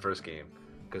in that first game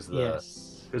because of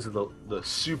the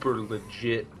super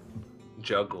legit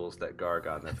juggles that Gaara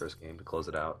got in that first game to close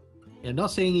it out. Yeah,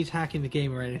 not saying he's hacking the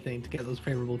game or anything to get those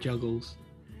favorable juggles.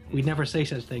 We'd never say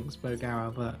such things about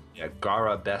Gaara, but yeah,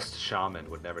 Gaara best shaman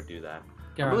would never do that.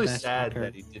 Gaara I'm really best sad hacker.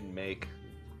 that he didn't make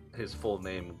his full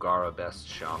name Gaara best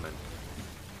shaman.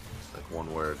 Like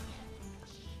one word.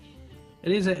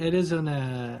 It is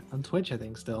on Twitch, I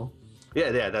think, still.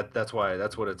 Yeah, that's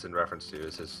what it's in reference to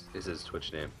is his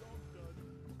Twitch name.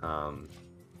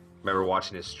 Remember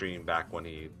watching his stream back when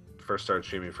he first started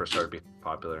streaming, first started being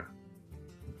popular.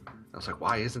 I was like,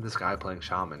 why isn't this guy playing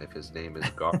Shaman if his name is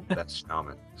Gaara best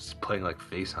Shaman? He's playing like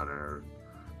Face Hunter. Or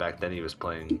back then he was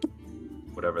playing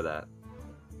whatever that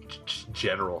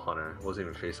General Hunter. It wasn't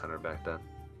even Face Hunter back then.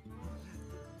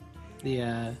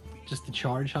 Just the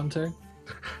Charge Hunter.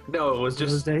 No, it was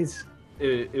just those days.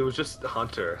 It was just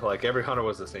Hunter. Like every Hunter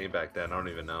was the same back then. I don't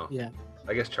even know. Yeah.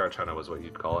 I guess Charge Hunter was what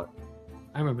you'd call it.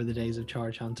 I remember the days of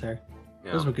Charge Hunter.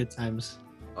 Yeah. Those were good times.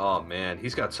 Oh man,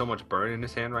 he's got so much burn in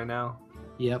his hand right now.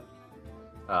 Yep.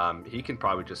 He can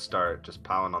probably just start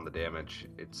piling on the damage.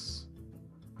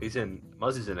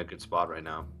 Muzzy's in a good spot right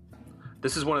now.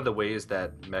 This is one of the ways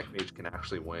that Mech Mage can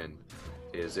actually win,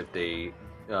 is if they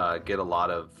get a lot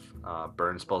of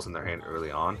burn spells in their hand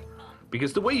early on.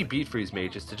 Because the way you beat Freeze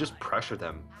Mage is to just pressure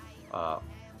them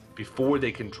before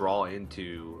they can draw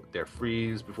into their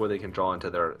freeze, before they can draw into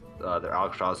their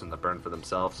Alexstrasza and the burn for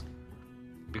themselves.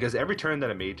 Because every turn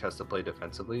that a mage has to play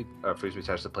defensively, Freeze Mage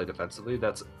has to play defensively,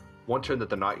 that's one turn that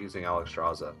they're not using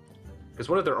Alexstrasza. Because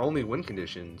one of their only win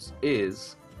conditions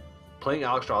is playing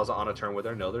Alexstrasza on a turn where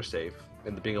they know they're safe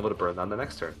and being able to burn on the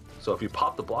next turn. So if you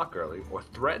pop the block early or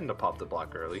threaten to pop the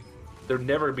block early, they're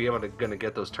never going to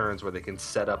get those turns where they can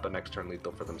set up a next turn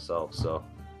lethal for themselves. So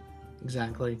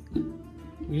exactly.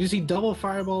 You see double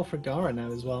fireball for Gaara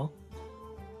now as well.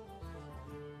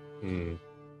 Do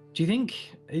you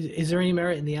think is there any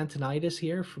merit in the Antonidas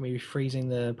here for maybe freezing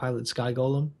the Pilot Sky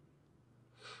Golem?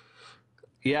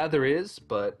 Yeah, there is,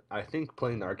 but I think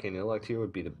playing the Arcane Intellect here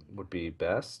would be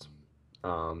best.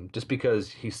 Just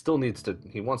because he still needs to.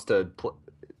 He wants to.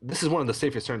 This is one of the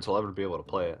safest turns he'll ever be able to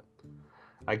play it.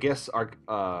 I guess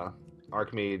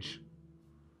Archmage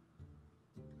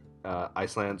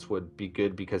Icelands would be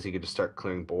good because he could just start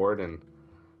clearing board,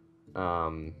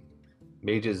 and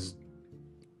Mages.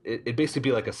 It'd basically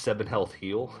be like a 7 health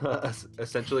heal,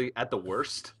 essentially, at the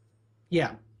worst.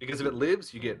 Yeah. Because if it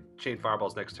lives, you get Chain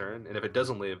Fireballs next turn, and if it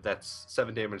doesn't live, that's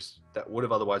 7 damage that would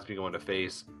have otherwise been going to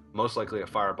face, most likely a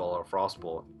Fireball or a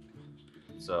Frostbolt.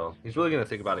 So he's really going to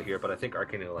think about it here, but I think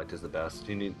Arcane Intellect is the best.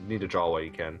 You need to draw while you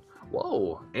can.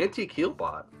 Whoa, Antique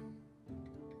Healbot.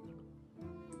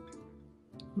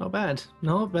 Not bad.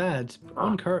 Not bad.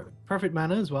 Perfect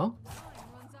mana as well.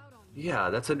 Yeah,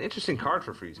 that's an interesting card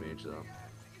for Freeze Mage, though.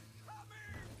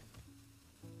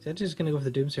 He's just gonna go for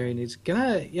the Doomsayer, and he's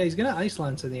gonna Ice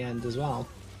Lance in the end as well,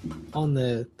 on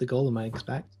the Golem, I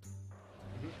expect.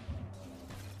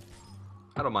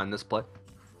 I don't mind this play.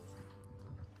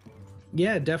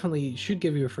 Yeah, definitely should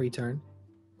give you a free turn.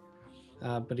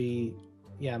 But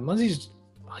Muzzy's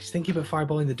he's thinking about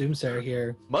fireballing the Doomsayer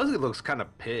here. Muzzy looks kind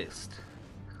of pissed.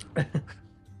 I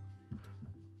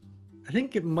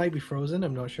think it might be frozen.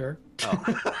 I'm not sure.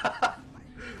 Oh.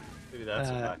 Maybe that's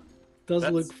why. Does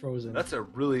look frozen. That's a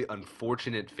really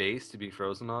unfortunate face to be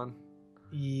frozen on.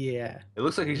 Yeah. It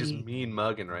looks like he's just mean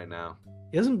mugging right now.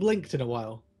 He hasn't blinked in a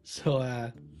while, so.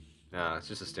 No, it's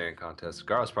just a staring contest.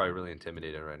 Gaara's probably really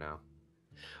intimidated right now.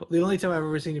 The only time I've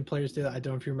ever seen players do that, I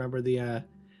don't know if you remember the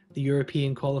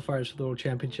European qualifiers for the World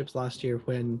Championships last year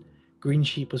when Green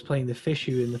Sheep was playing the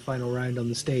Fishu in the final round on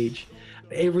the stage.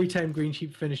 Every time Green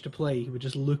Sheep finished a play, he would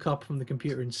just look up from the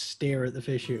computer and stare at the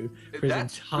Fishu for his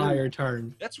entire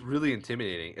turn. That's really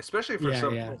intimidating, especially for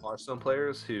some Hearthstone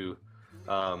players who,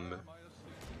 are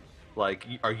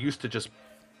used to just.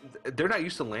 They're not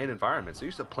used to land environments. They're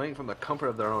used to playing from the comfort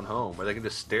of their own home, where they can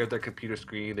just stare at their computer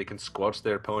screen. They can squelch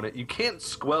their opponent. You can't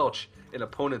squelch an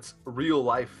opponent's real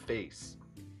life face.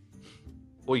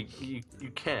 Well, you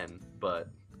can, but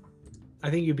I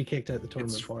think you'd be kicked out of the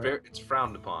tournament for it. It's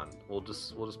frowned upon. We'll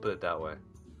just put it that way.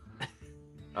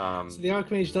 So the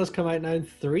Archmage does come out now.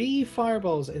 3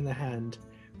 fireballs in the hand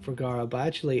for Gaara, but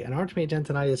actually an Archmage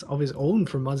Antonidas of his own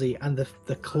for Muzzy, and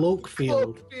the Cloak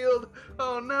Field. Cloak Field!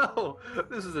 Oh no!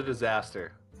 This is a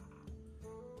disaster.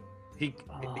 He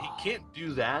can't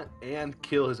do that and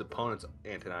kill his opponent's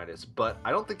Antonidas, but I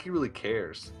don't think he really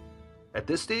cares. At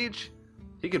this stage,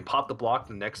 he can pop the block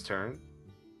the next turn,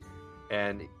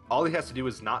 and all he has to do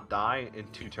is not die in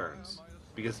 2 turns.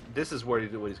 Because this is what he's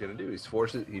going to do. He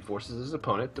forces his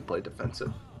opponent to play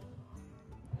defensive.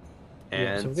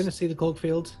 And so we're going to see the Cloak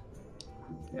Field.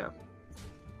 Yeah.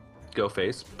 Go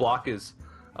face. Block has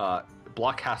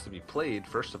to be played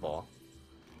first of all,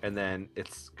 and then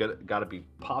it's got to be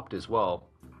popped as well.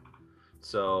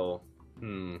 So,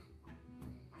 This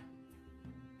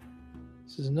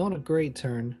is not a great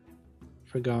turn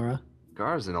for Gaara.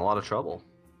 Gaara's in a lot of trouble.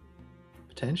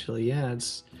 Potentially, yeah.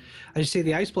 As you say,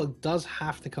 the Ice Block does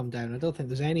have to come down. I don't think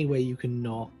there's any way you can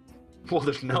not. Well,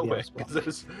 there's no way,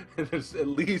 because there's at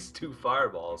least 2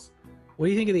 fireballs. What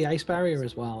do you think of the Ice Barrier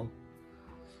as well?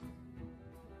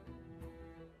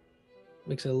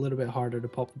 Makes it a little bit harder to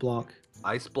pop the block.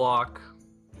 Ice Block.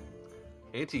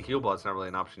 Anti-Heal Block's not really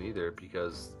an option either,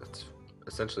 because it's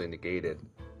essentially negated.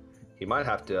 He might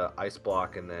have to Ice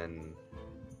Block and then...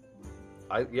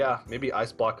 maybe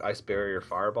Ice Block, Ice Barrier,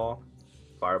 Fireball.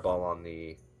 Fireball on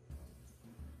the...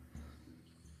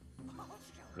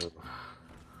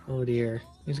 Oh dear.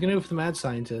 He's going to go for the Mad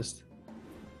Scientist.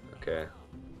 Okay.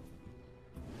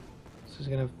 So he's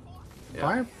going to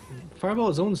Fireball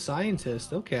his own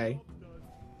Scientist. Okay.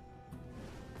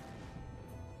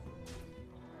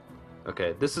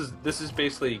 Okay, this is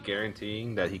basically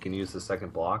guaranteeing that he can use the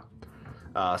second block.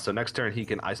 So next turn he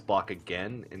can Ice Block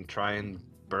again and try and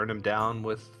burn him down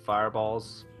with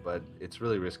fireballs, but it's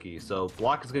really risky. So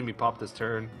block is going to be popped this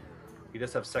turn. He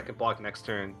does have second block next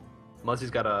turn.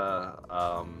 Muzzy's got a...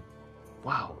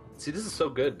 wow. See, this is so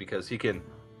good because he can...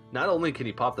 Not only can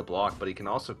he pop the block, but he can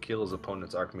also kill his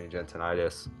opponent's Archmage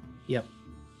Antonidas. Yep.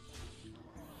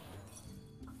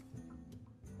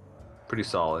 Pretty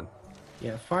solid.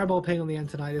 Yeah, Fireball Ping on the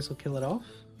Antonidas will kill it off.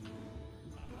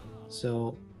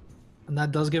 So... And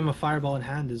that does give him a Fireball in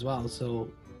hand as well, so...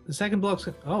 The second block's...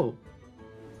 Oh.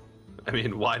 I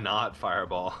mean, why not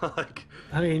Fireball?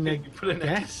 You put an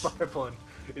extra Fireball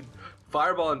in...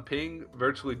 Fireball and Ping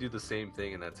virtually do the same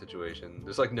thing in that situation.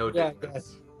 There's no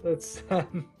difference. That's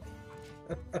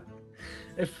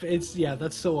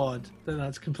that's so odd. Then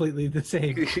that's completely the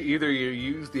same. Either you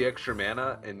use the extra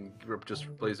mana and just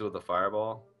replace it with a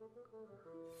Fireball.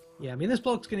 Yeah, I mean this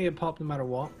block's gonna get popped no matter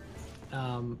what.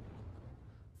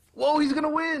 Whoa, he's gonna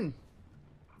win!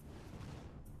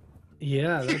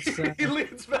 Yeah, that's he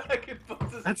leans back and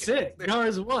puts his that's it.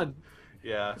 Gaara's won.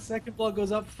 Yeah. Second block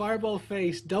goes up, Fireball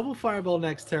face, double Fireball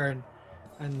next turn.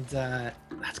 And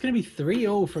that's going to be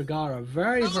 3-0 for Gaara.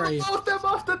 Very... Both them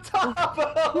off the top!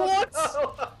 What?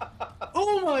 No.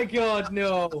 Oh my god,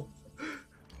 no!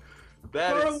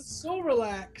 Gaara was so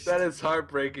relaxed. That is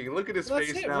heartbreaking. Look at his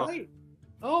face now. Right?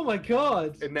 Oh my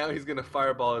god! And now he's going to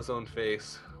Fireball his own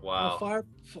face. Wow. Well,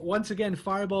 once again,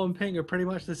 Fireball and Ping are pretty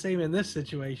much the same in this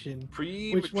situation.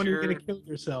 Which one are you going to kill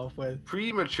yourself with?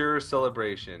 Premature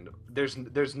celebration.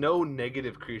 There's no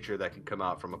negative creature that can come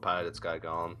out from a Piloted Sky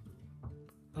Golem.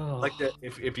 Oh.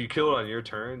 If you kill it on your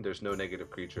turn, there's no negative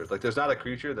creature. There's not a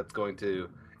creature that's going to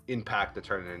impact the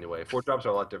turn in any way. 4-drops are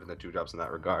a lot different than 2-drops in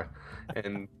that regard.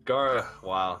 And Gaara,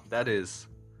 wow, that's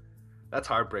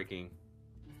heartbreaking.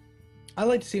 I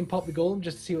like to see him pop the golem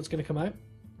just to see what's going to come out.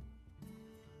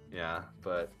 Yeah,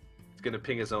 but he's going to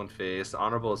ping his own face.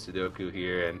 Honorable Sudoku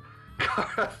here, and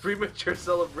Gaara, premature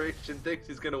celebration, thinks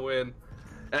he's going to win.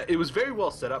 It was very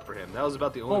well set up for him. That was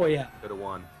about the only thing he could have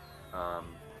won. I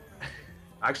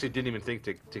actually didn't even think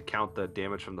to count the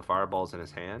damage from the fireballs in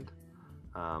his hand.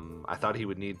 I thought he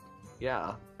would need...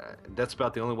 Yeah, that's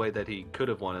about the only way that he could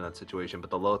have won in that situation, but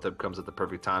the Lotheb comes at the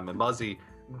perfect time, and Muzzy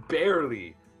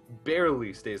barely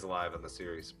stays alive in the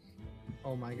series.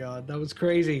 Oh my god, that was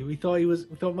crazy. We thought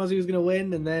Muzzy was gonna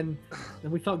win, and then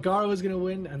we thought Gaara was gonna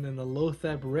win, and then the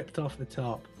Lotheb ripped off the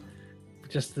top.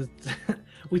 Just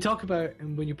we talk about,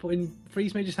 and when you're putting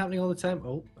freeze mages happening all the time,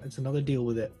 oh, it's another deal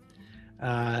with it.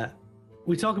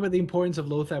 We talk about the importance of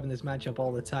Lotheb in this matchup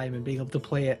all the time and being able to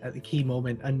play it at the key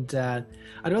moment, and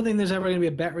I don't think there's ever going to be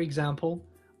a better example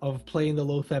of playing the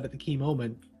Lotheb at the key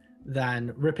moment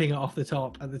than ripping it off the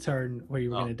top at the turn where you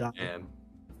were going to die. Man.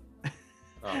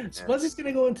 So Muzzy's going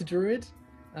to go into Druid.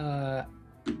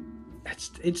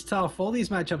 It's tough. All these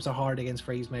matchups are hard against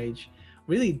Freeze Mage.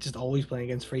 Really, just always playing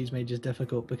against Freeze Mage is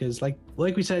difficult because, like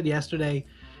we said yesterday,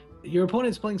 your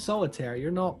opponent's playing Solitaire.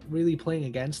 You're not really playing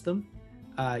against them.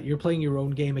 You're playing your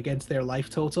own game against their life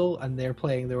total, and they're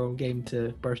playing their own game to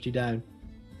burst you down.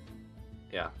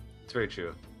 Yeah, it's very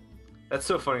true. That's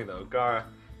so funny, though. Gaara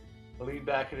lean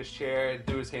back in his chair and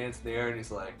do his hands in the air, and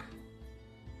he's like,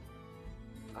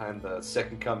 I'm the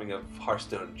second coming of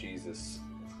Hearthstone Jesus.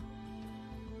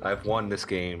 I've won this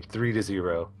game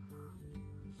 3-0.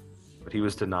 But he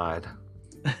was denied.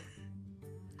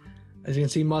 As you can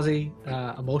see, Muzzy,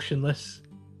 emotionless.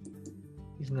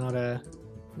 He's not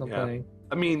playing.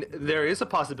 I mean, there is a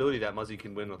possibility that Muzzy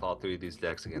can win with all three of these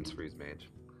decks against Freeze Mage.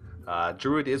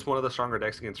 Druid is one of the stronger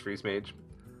decks against Freeze Mage.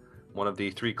 One of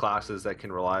the 3 classes that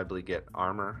can reliably get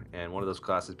armor, and one of those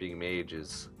classes being Mage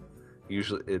is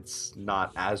usually it's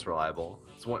not as reliable.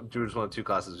 Druid is one of the 2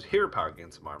 classes with hero power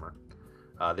gains some armor.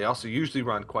 They also usually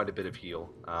run quite a bit of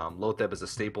heal. Lotheb is a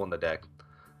staple in the deck,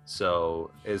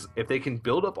 so if they can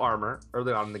build up armor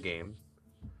early on in the game,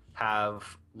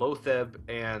 have Lotheb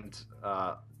and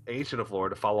Ancient of Lore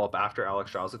to follow up after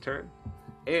Alex draws a turn,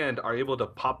 and are able to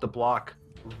pop the block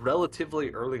relatively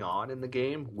early on in the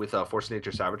game with a Force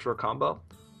Nature Savage Roar combo.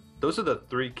 Those are the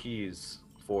 3 keys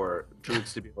for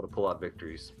Druids to be able to pull out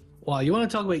victories. Wow, you want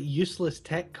to talk about useless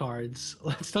tech cards?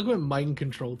 Let's talk about mind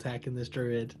control tech in this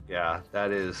Druid. Yeah,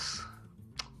 that is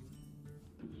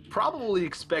probably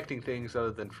expecting things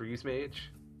other than Freeze Mage.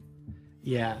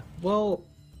 Yeah, well,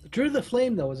 Druid the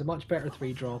Flame, though, is a much better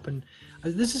 3-drop, and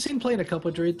this is seen playing a couple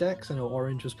of Druid decks. I know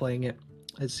Orange was playing it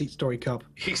at Seat Story Cup.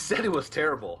 He said it was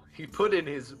terrible. He put in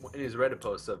his Reddit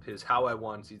post of his How I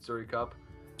Won Seat Story Cup,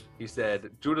 he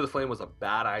said Druid of the Flame was a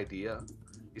bad idea.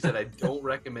 He said, I don't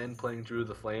recommend playing Druid of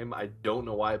the Flame. I don't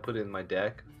know why I put it in my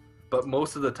deck, but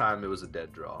most of the time it was a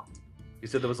dead draw. He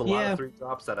said there was a lot of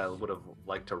 3-drops that I would have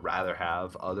liked to rather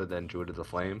have other than Druid of the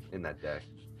Flame in that deck.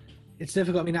 It's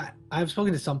difficult. I mean, I've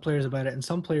spoken to some players about it, and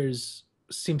some players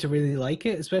seem to really like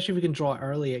it, especially if we can draw it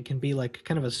early. It can be like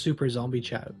kind of a super zombie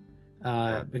chow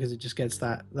because it just gets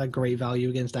that great value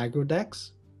against aggro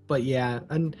decks. But yeah,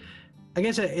 and I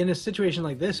guess in a situation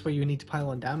like this where you need to pile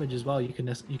on damage as well, you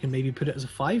can maybe put it as a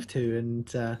 5/2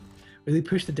 and really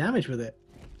push the damage with it.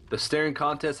 The staring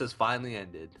contest has finally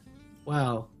ended.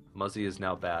 Wow. Muzzy is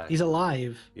now back. He's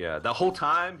alive. Yeah, the whole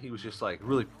time he was just like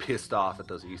really pissed off at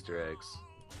those Easter eggs.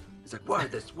 He's like,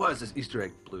 why is this Easter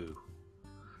egg blue?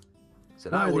 He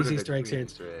said, why are these Easter eggs here?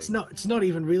 It's not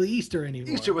even really Easter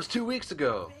anymore. Easter was 2 weeks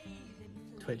ago.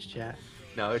 Twitch chat.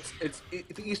 No, it's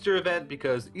the Easter event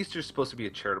because Easter's supposed to be a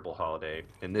charitable holiday,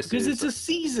 and because it's a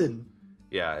season.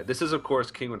 Yeah, this is of course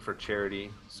Kinguin for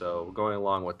charity, so we're going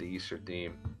along with the Easter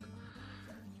theme,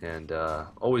 and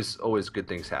always good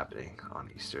things happening on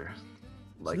Easter.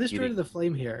 Like so this Druid of the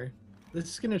Flame here, this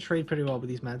is going to trade pretty well with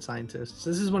these mad scientists.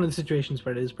 This is one of the situations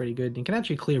where it is pretty good. You can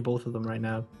actually clear both of them right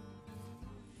now,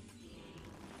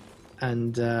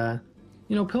 and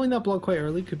pulling that block quite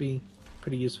early could be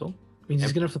pretty useful. Means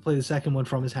he's gonna have to play the second one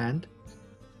from his hand.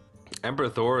 Emperor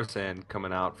Thorsan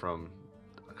coming out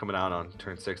on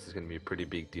turn 6 is gonna be a pretty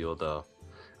big deal, though.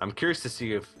 I'm curious to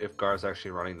see if Gaara's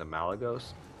actually running the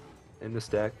Malagos in this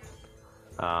deck,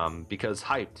 because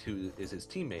Hyped, who is his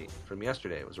teammate from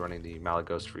yesterday, was running the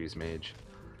Malagos Freeze Mage,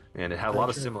 and it had a lot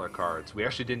of similar cards. We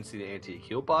actually didn't see the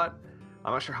Anti-Heal Bot.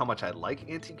 I'm not sure how much I like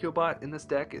Anti-Heal Bot in this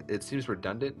deck. It seems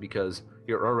redundant because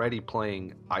you're already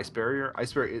playing Ice Barrier.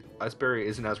 Ice Barrier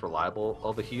isn't as reliable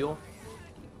of a heal,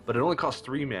 but it only costs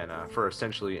 3 mana for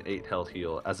essentially an 8 health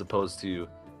heal, as opposed to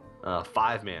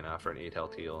 5 mana for an 8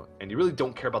 health heal, and you really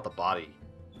don't care about the body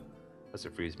as a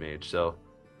freeze mage. So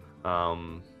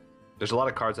there's a lot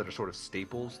of cards that are sort of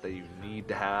staples that you need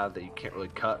to have that you can't really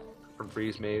cut from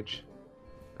freeze mage.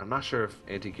 I'm not sure if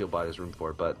anti-kill body has room for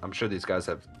it, but I'm sure these guys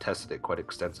have tested it quite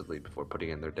extensively before putting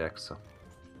it in their decks. So.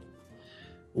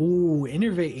 Ooh,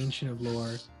 Innervate Ancient of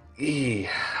Lore.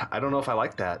 I don't know if I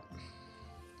like that.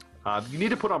 You need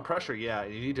to put on pressure, yeah,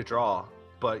 and you need to draw,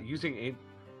 but using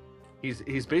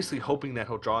he's basically hoping that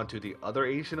he'll draw into the other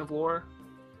Ancient of Lore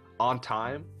on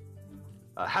time.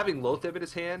 Having Loatheb in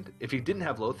his hand, if he didn't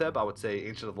have Loatheb, I would say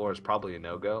Ancient of Lore is probably a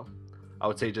no-go. I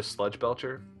would say just Sludge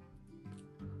Belcher.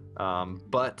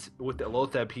 But with the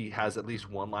Loatheb, he has at least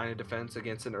one line of defense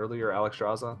against an earlier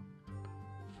Alexstrasza.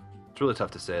 It's really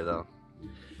tough to say, though.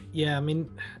 Yeah, I mean,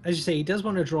 as you say, he does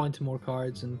want to draw into more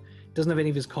cards, and doesn't have any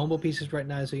of his combo pieces right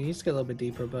now, so he needs to get a little bit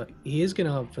deeper, but he is going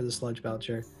to opt for the Sludge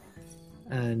Belcher.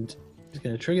 And he's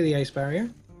going to trigger the Ice Barrier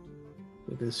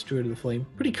with this Druid of the Flame.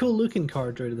 Pretty cool looking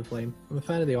card, Druid of the Flame. I'm a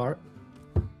fan of the art.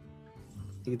 I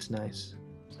think it's nice.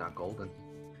 It's not golden.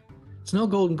 It's not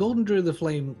golden. Golden Druid of the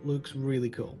Flame looks really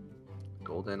cool.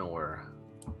 Golden or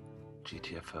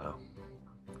GTFO.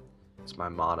 It's my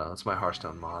motto. It's my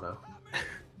Hearthstone motto.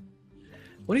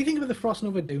 What do you think about the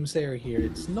Frostnova Doomsayer here?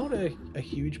 It's not a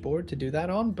huge board to do that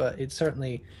on, but it's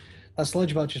certainly... A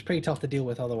Sludge Belcher is pretty tough to deal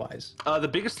with otherwise. The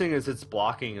biggest thing is it's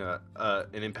blocking an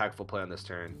impactful play on this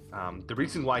turn. The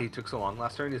reason why he took so long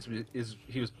last turn is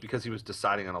because he was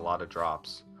deciding on a lot of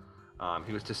drops.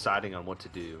 He was deciding on what to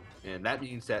do, and that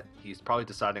means that he's probably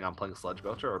deciding on playing Sludge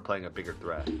Belcher or playing a bigger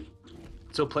threat.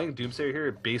 So playing Doomsayer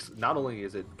here, not only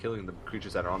is it killing the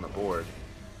creatures that are on the board,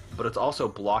 but it's also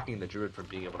blocking the Druid from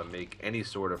being able to make any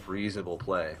sort of reasonable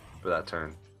play for that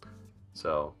turn.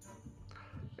 So,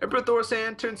 Emperor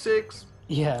Thorsan, turn 6.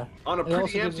 Yeah. On a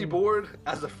pretty empty board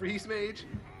as a freeze mage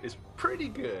is pretty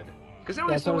good. Because there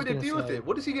was no way to deal with it.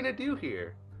 What is he going to do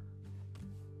here?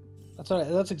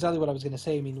 That's exactly what I was going to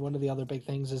say. I mean, one of the other big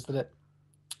things is that it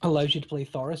allows you to play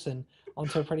Thorsan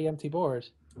onto a pretty empty board.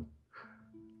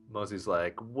 Muzzy's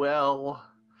like, well,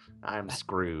 I'm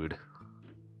screwed.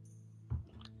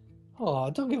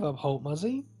 Oh, don't give up hope,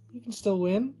 Muzzy. You can still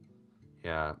win.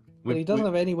 Yeah. But he doesn't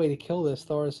have any way to kill this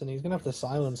Thorsan. He's going to have to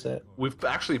silence it. We've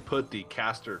actually put the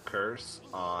caster curse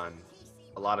on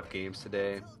a lot of games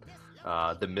today.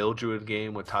 The Mildruid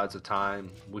game with Tides of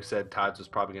Time, we said Tides was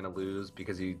probably going to lose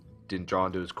because he didn't draw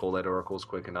into his Colette Oracles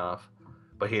quick enough.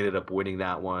 But he ended up winning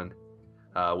that one.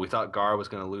 We thought Gaara was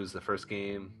going to lose the first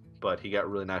game, but he got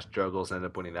really nice juggles and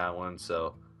ended up winning that one.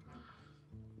 So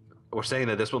we're saying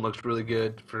that this one looks really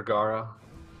good for Gaara.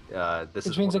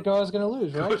 Which means that Gaara's going to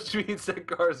lose, right? Which means that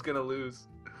Gaara's going to lose.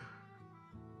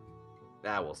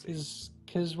 Nah, we'll see.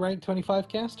 Because rank 25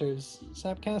 casters,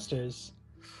 SAP casters.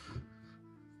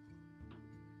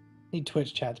 Need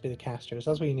Twitch chat to be the casters.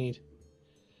 That's what you need.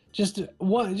 Just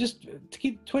to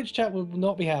keep Twitch chat will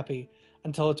not be happy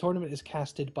until a tournament is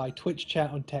casted by Twitch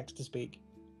chat on text to speak.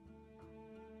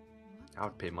 I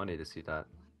would pay money to see that.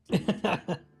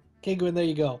 Kinguin, there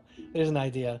you go. There's an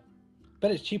idea. Bet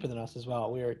it's cheaper than us as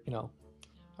well.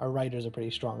 Our writers are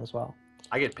pretty strong as well.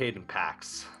 I get paid in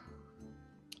packs.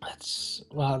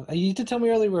 Well, you did tell me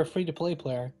earlier we're a free-to-play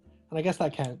player, and I guess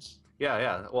that counts.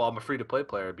 Yeah. Well, I'm a free-to-play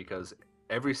player because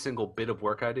every single bit of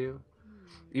work I do,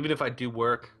 even if I do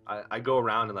work, I go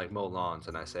around and like mow lawns,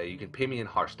 and I say, you can pay me in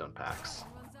Hearthstone packs.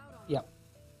 Yep.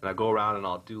 And I go around and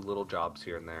I'll do little jobs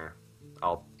here and there.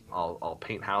 I'll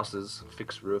paint houses,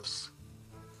 fix roofs.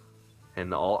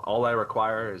 And all I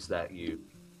require is that you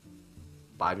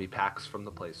buy me packs from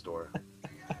the Play Store.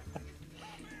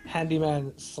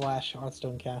 Handyman /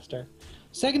 Hearthstone caster.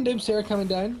 Second Doomsayer coming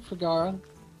down for Gaara,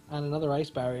 and another Ice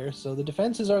Barrier. So the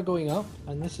defenses are going up,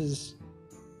 and this is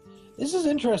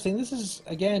interesting. This is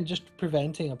again just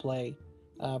preventing a play,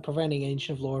 preventing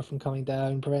Ancient of Lore from coming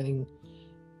down, preventing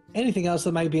anything else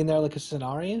that might be in there like a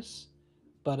Cenarius.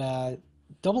 But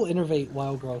double Innervate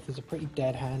Wild Growth is a pretty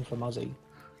dead hand for Muzzy.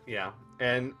 Yeah,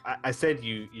 and I said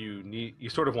you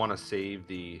sort of want to save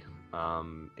the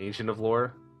Ancient of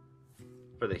Lore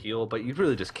for the heal, but you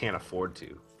really just can't afford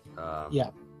to. Yeah.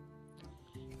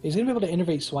 He's going to be able to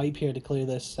Innervate Swipe here to clear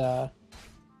this.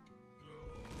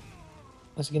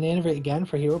 Is he going to Innervate again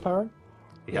for hero power?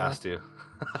 He has to.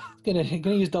 He's going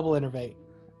to use double Innervate.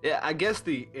 Yeah, I guess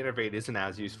the Innervate isn't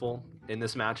as useful in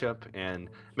this matchup, and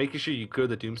making sure you clear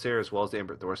the Doomsayer as well as the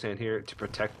Emperor Thorsan here to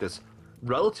protect this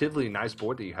relatively nice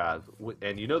board that you have,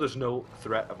 and there's no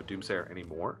threat of a Doomsayer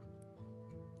anymore,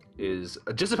 is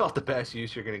just about the best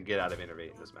use you're going to get out of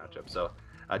Innervate in this matchup. So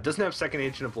it doesn't have second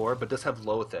Ancient of Lore, but does have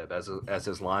Loatheb as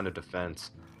his line of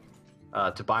defense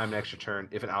to buy him an extra turn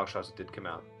if an Alexstrasza did come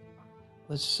out.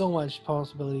 There's so much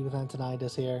possibility with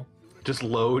Antonidas here. Just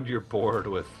load your board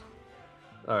with,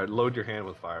 load your hand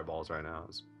with fireballs right now.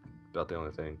 Is about the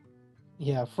only thing.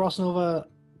 Yeah, Frost Nova,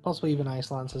 possibly even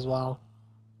Ice Lance as well.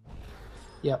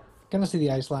 Yep, gonna see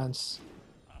the Ice Lance.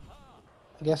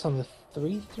 I guess on the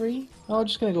 3/3. Oh,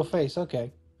 just gonna go face.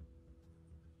 Okay.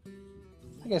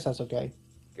 I guess that's okay.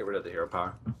 Get rid of the hero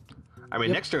power. I mean,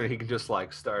 Yep. next turn he can just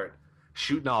like start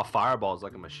shooting off fireballs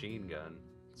like a machine gun.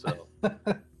 So.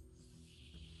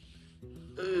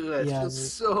 That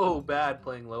feels so bad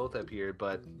playing Lothep here,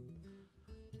 but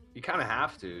you kind of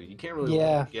have to. You can't really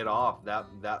get off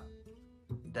that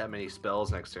many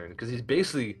spells next turn because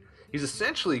he's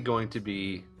essentially going to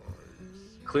be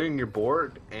clearing your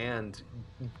board and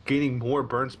gaining more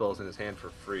burn spells in his hand for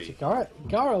free.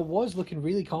 Gaara was looking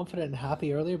really confident and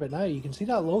happy earlier, but now you can see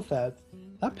that Lothep.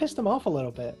 That pissed him off a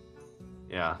little bit.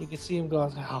 Yeah. You can see him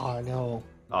going, oh no.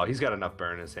 Oh, he's got enough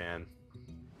burn in his hand.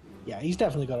 Yeah, he's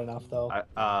definitely got enough though.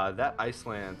 That Ice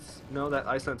Lance, no, that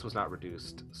Ice Lance was not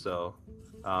reduced. So,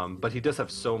 but he does have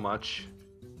so much.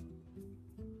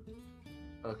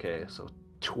 Okay, so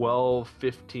 12,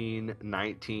 15,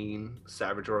 19.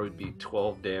 Savage Roar would be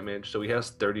 12 damage. So he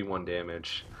has 31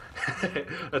 damage.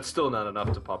 That's still not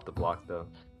enough to pop the block though.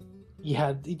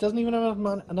 Yeah, he doesn't even have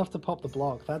enough to pop the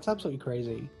block. That's absolutely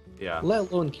crazy. Yeah.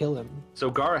 Let alone kill him.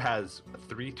 So Gaara has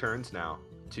 3 turns now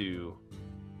to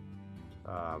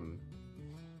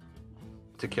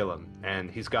kill him, and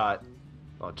he's got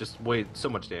so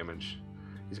much damage.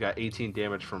 He's got 18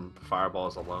 damage from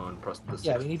fireballs alone. Plus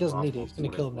the I mean, he doesn't need it. He's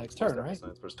going to kill him next turn, right?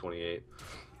 Plus 28.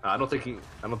 I don't think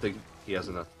he has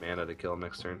enough mana to kill him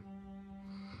next turn.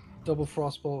 Double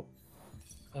Frostbolt,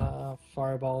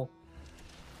 Fireball.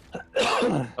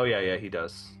 Oh yeah, he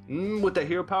does. With the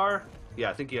hero power, yeah,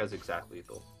 I think he has exact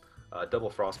lethal.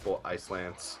 Double Frostbolt, Ice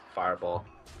Lance, Fireball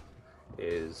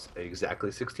is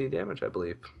exactly 16 damage, I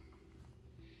believe.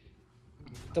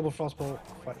 Double Frostbolt,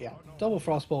 Double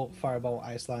Frostbolt, Fireball,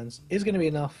 Ice Lance is going to be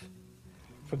enough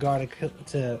for Gaara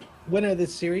to win out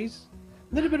this series.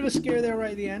 A little bit of a scare there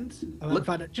right at the end. In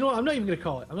fact, do you know what? I'm not even going to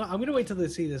call it. I'm going to wait till they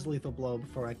see this lethal blow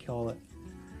before I call it.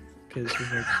 Because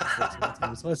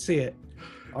so let's see it.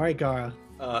 All right, Gaara.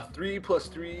 3 plus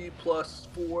 3 plus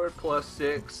 4 plus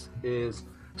 6 is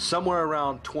somewhere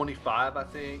around 25, I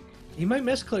think. He might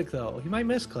misclick though. He might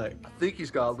misclick. I think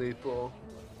he's got lethal.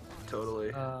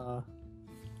 Totally.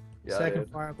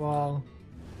 Second Fireball.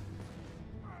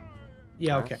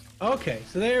 Yeah, okay. Okay,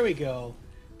 so there we go.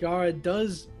 Gaara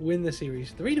does win the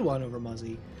series 3-1 over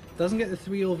Muzzy. Doesn't get the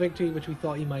 3-0 victory, which we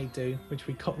thought he might do, which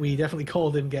we definitely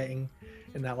called him getting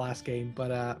in that last game.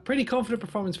 But pretty confident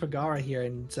performance for Gaara here,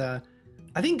 and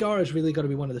I think Gaara's really got to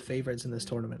be one of the favorites in this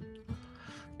tournament.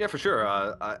 Yeah, for sure.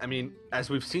 I mean, as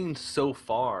we've seen so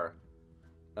far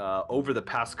over the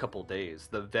past couple days,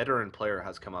 the veteran player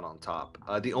has come out on top.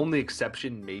 The only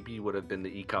exception maybe would have been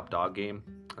the ECOP dog game,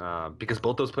 because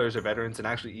both those players are veterans, and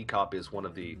actually ECOP is one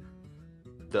of the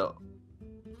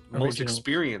most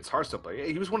experienced Hearthstone players.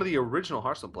 He was one of the original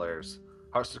Hearthstone players,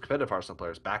 competitive Hearthstone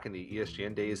players back in the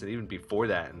ESGN days, and even before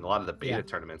that in a lot of the beta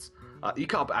tournaments.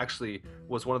 ECOP actually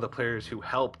was one of the players who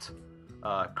helped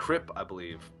Crip, I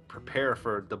believe, prepare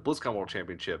for the BlizzCon World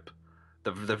Championship,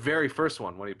 the very first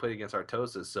one when he played against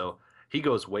Artosis. So he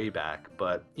goes way back.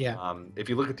 But if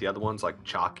you look at the other ones like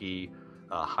Chalky,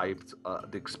 Hyped,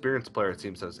 the experienced player it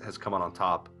seems has come out on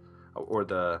top, or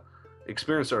the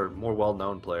experienced or more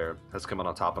well-known player has come out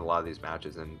on top in a lot of these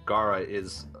matches. And Gaara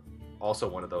is also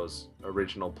one of those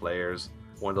original players,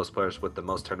 one of those players with the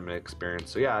most tournament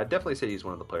experience. So yeah, I'd definitely say he's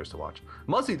one of the players to watch.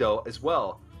 Muzzy though as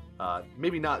well.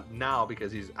 Maybe not now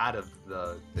because he's out of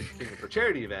the Kinguin for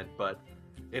Charity event, but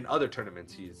in other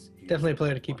tournaments, he's definitely a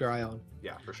player to keep your eye on.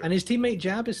 Yeah, for sure. And his teammate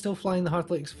Jab is still flying the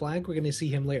Hearthlakes flag. We're going to see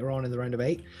him later on in the round of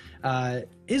 8.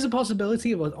 Is a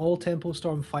possibility of an all-Tempo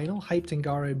Storm final, Hyped and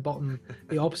Gaara in bottom,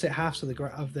 the opposite halves of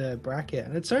the bracket.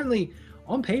 And it's certainly,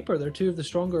 on paper, they're two of the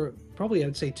stronger, probably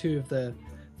I'd say 2 of the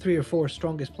 3 or 4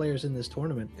 strongest players in this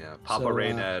tournament. Yeah, Papa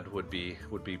Reynad would be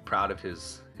proud of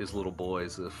his little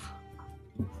boys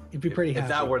he'd be pretty happy if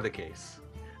that were the case.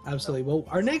 Absolutely. Well,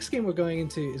 our next game we're going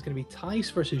into is going to be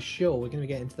Tice versus Show. We're going to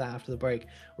get into that after the break.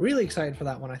 Really excited for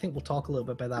that one. I think we'll talk a little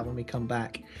bit about that when we come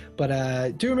back.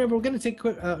 But do remember, we're going to take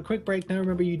a quick break now.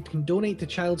 Remember, you can donate to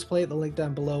Child's Play at the link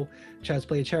down below. Child's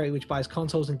Play, a charity which buys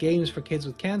consoles and games for kids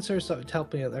with cancer, so to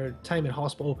help their time in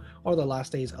hospital or their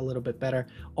last days a little bit better.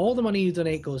 All the money you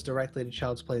donate goes directly to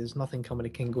Child's Play. There's nothing coming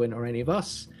to Kinguin or any of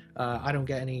us. I don't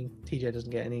get any. TJ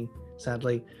doesn't get any.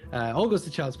 Sadly, all goes to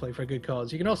Child's Play for a good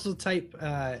cause. You can also type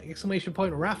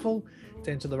 !raffle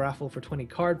to enter the raffle for 20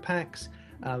 card packs.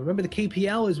 Remember, the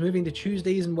KPL is moving to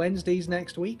Tuesdays and Wednesdays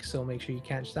next week, so make sure you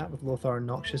catch that with Lothar and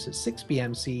Noxious at 6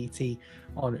 p.m. CET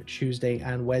on Tuesday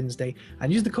and Wednesday.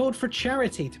 And use the code for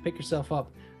charity to pick yourself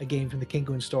up a game from the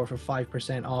Kinguin store for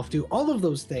 5% off. Do all of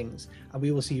those things, and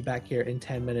we will see you back here in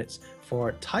 10 minutes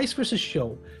for Tice vs.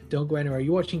 Show. Don't go anywhere.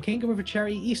 You're watching Kinguin for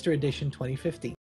Charity Easter Edition 2015.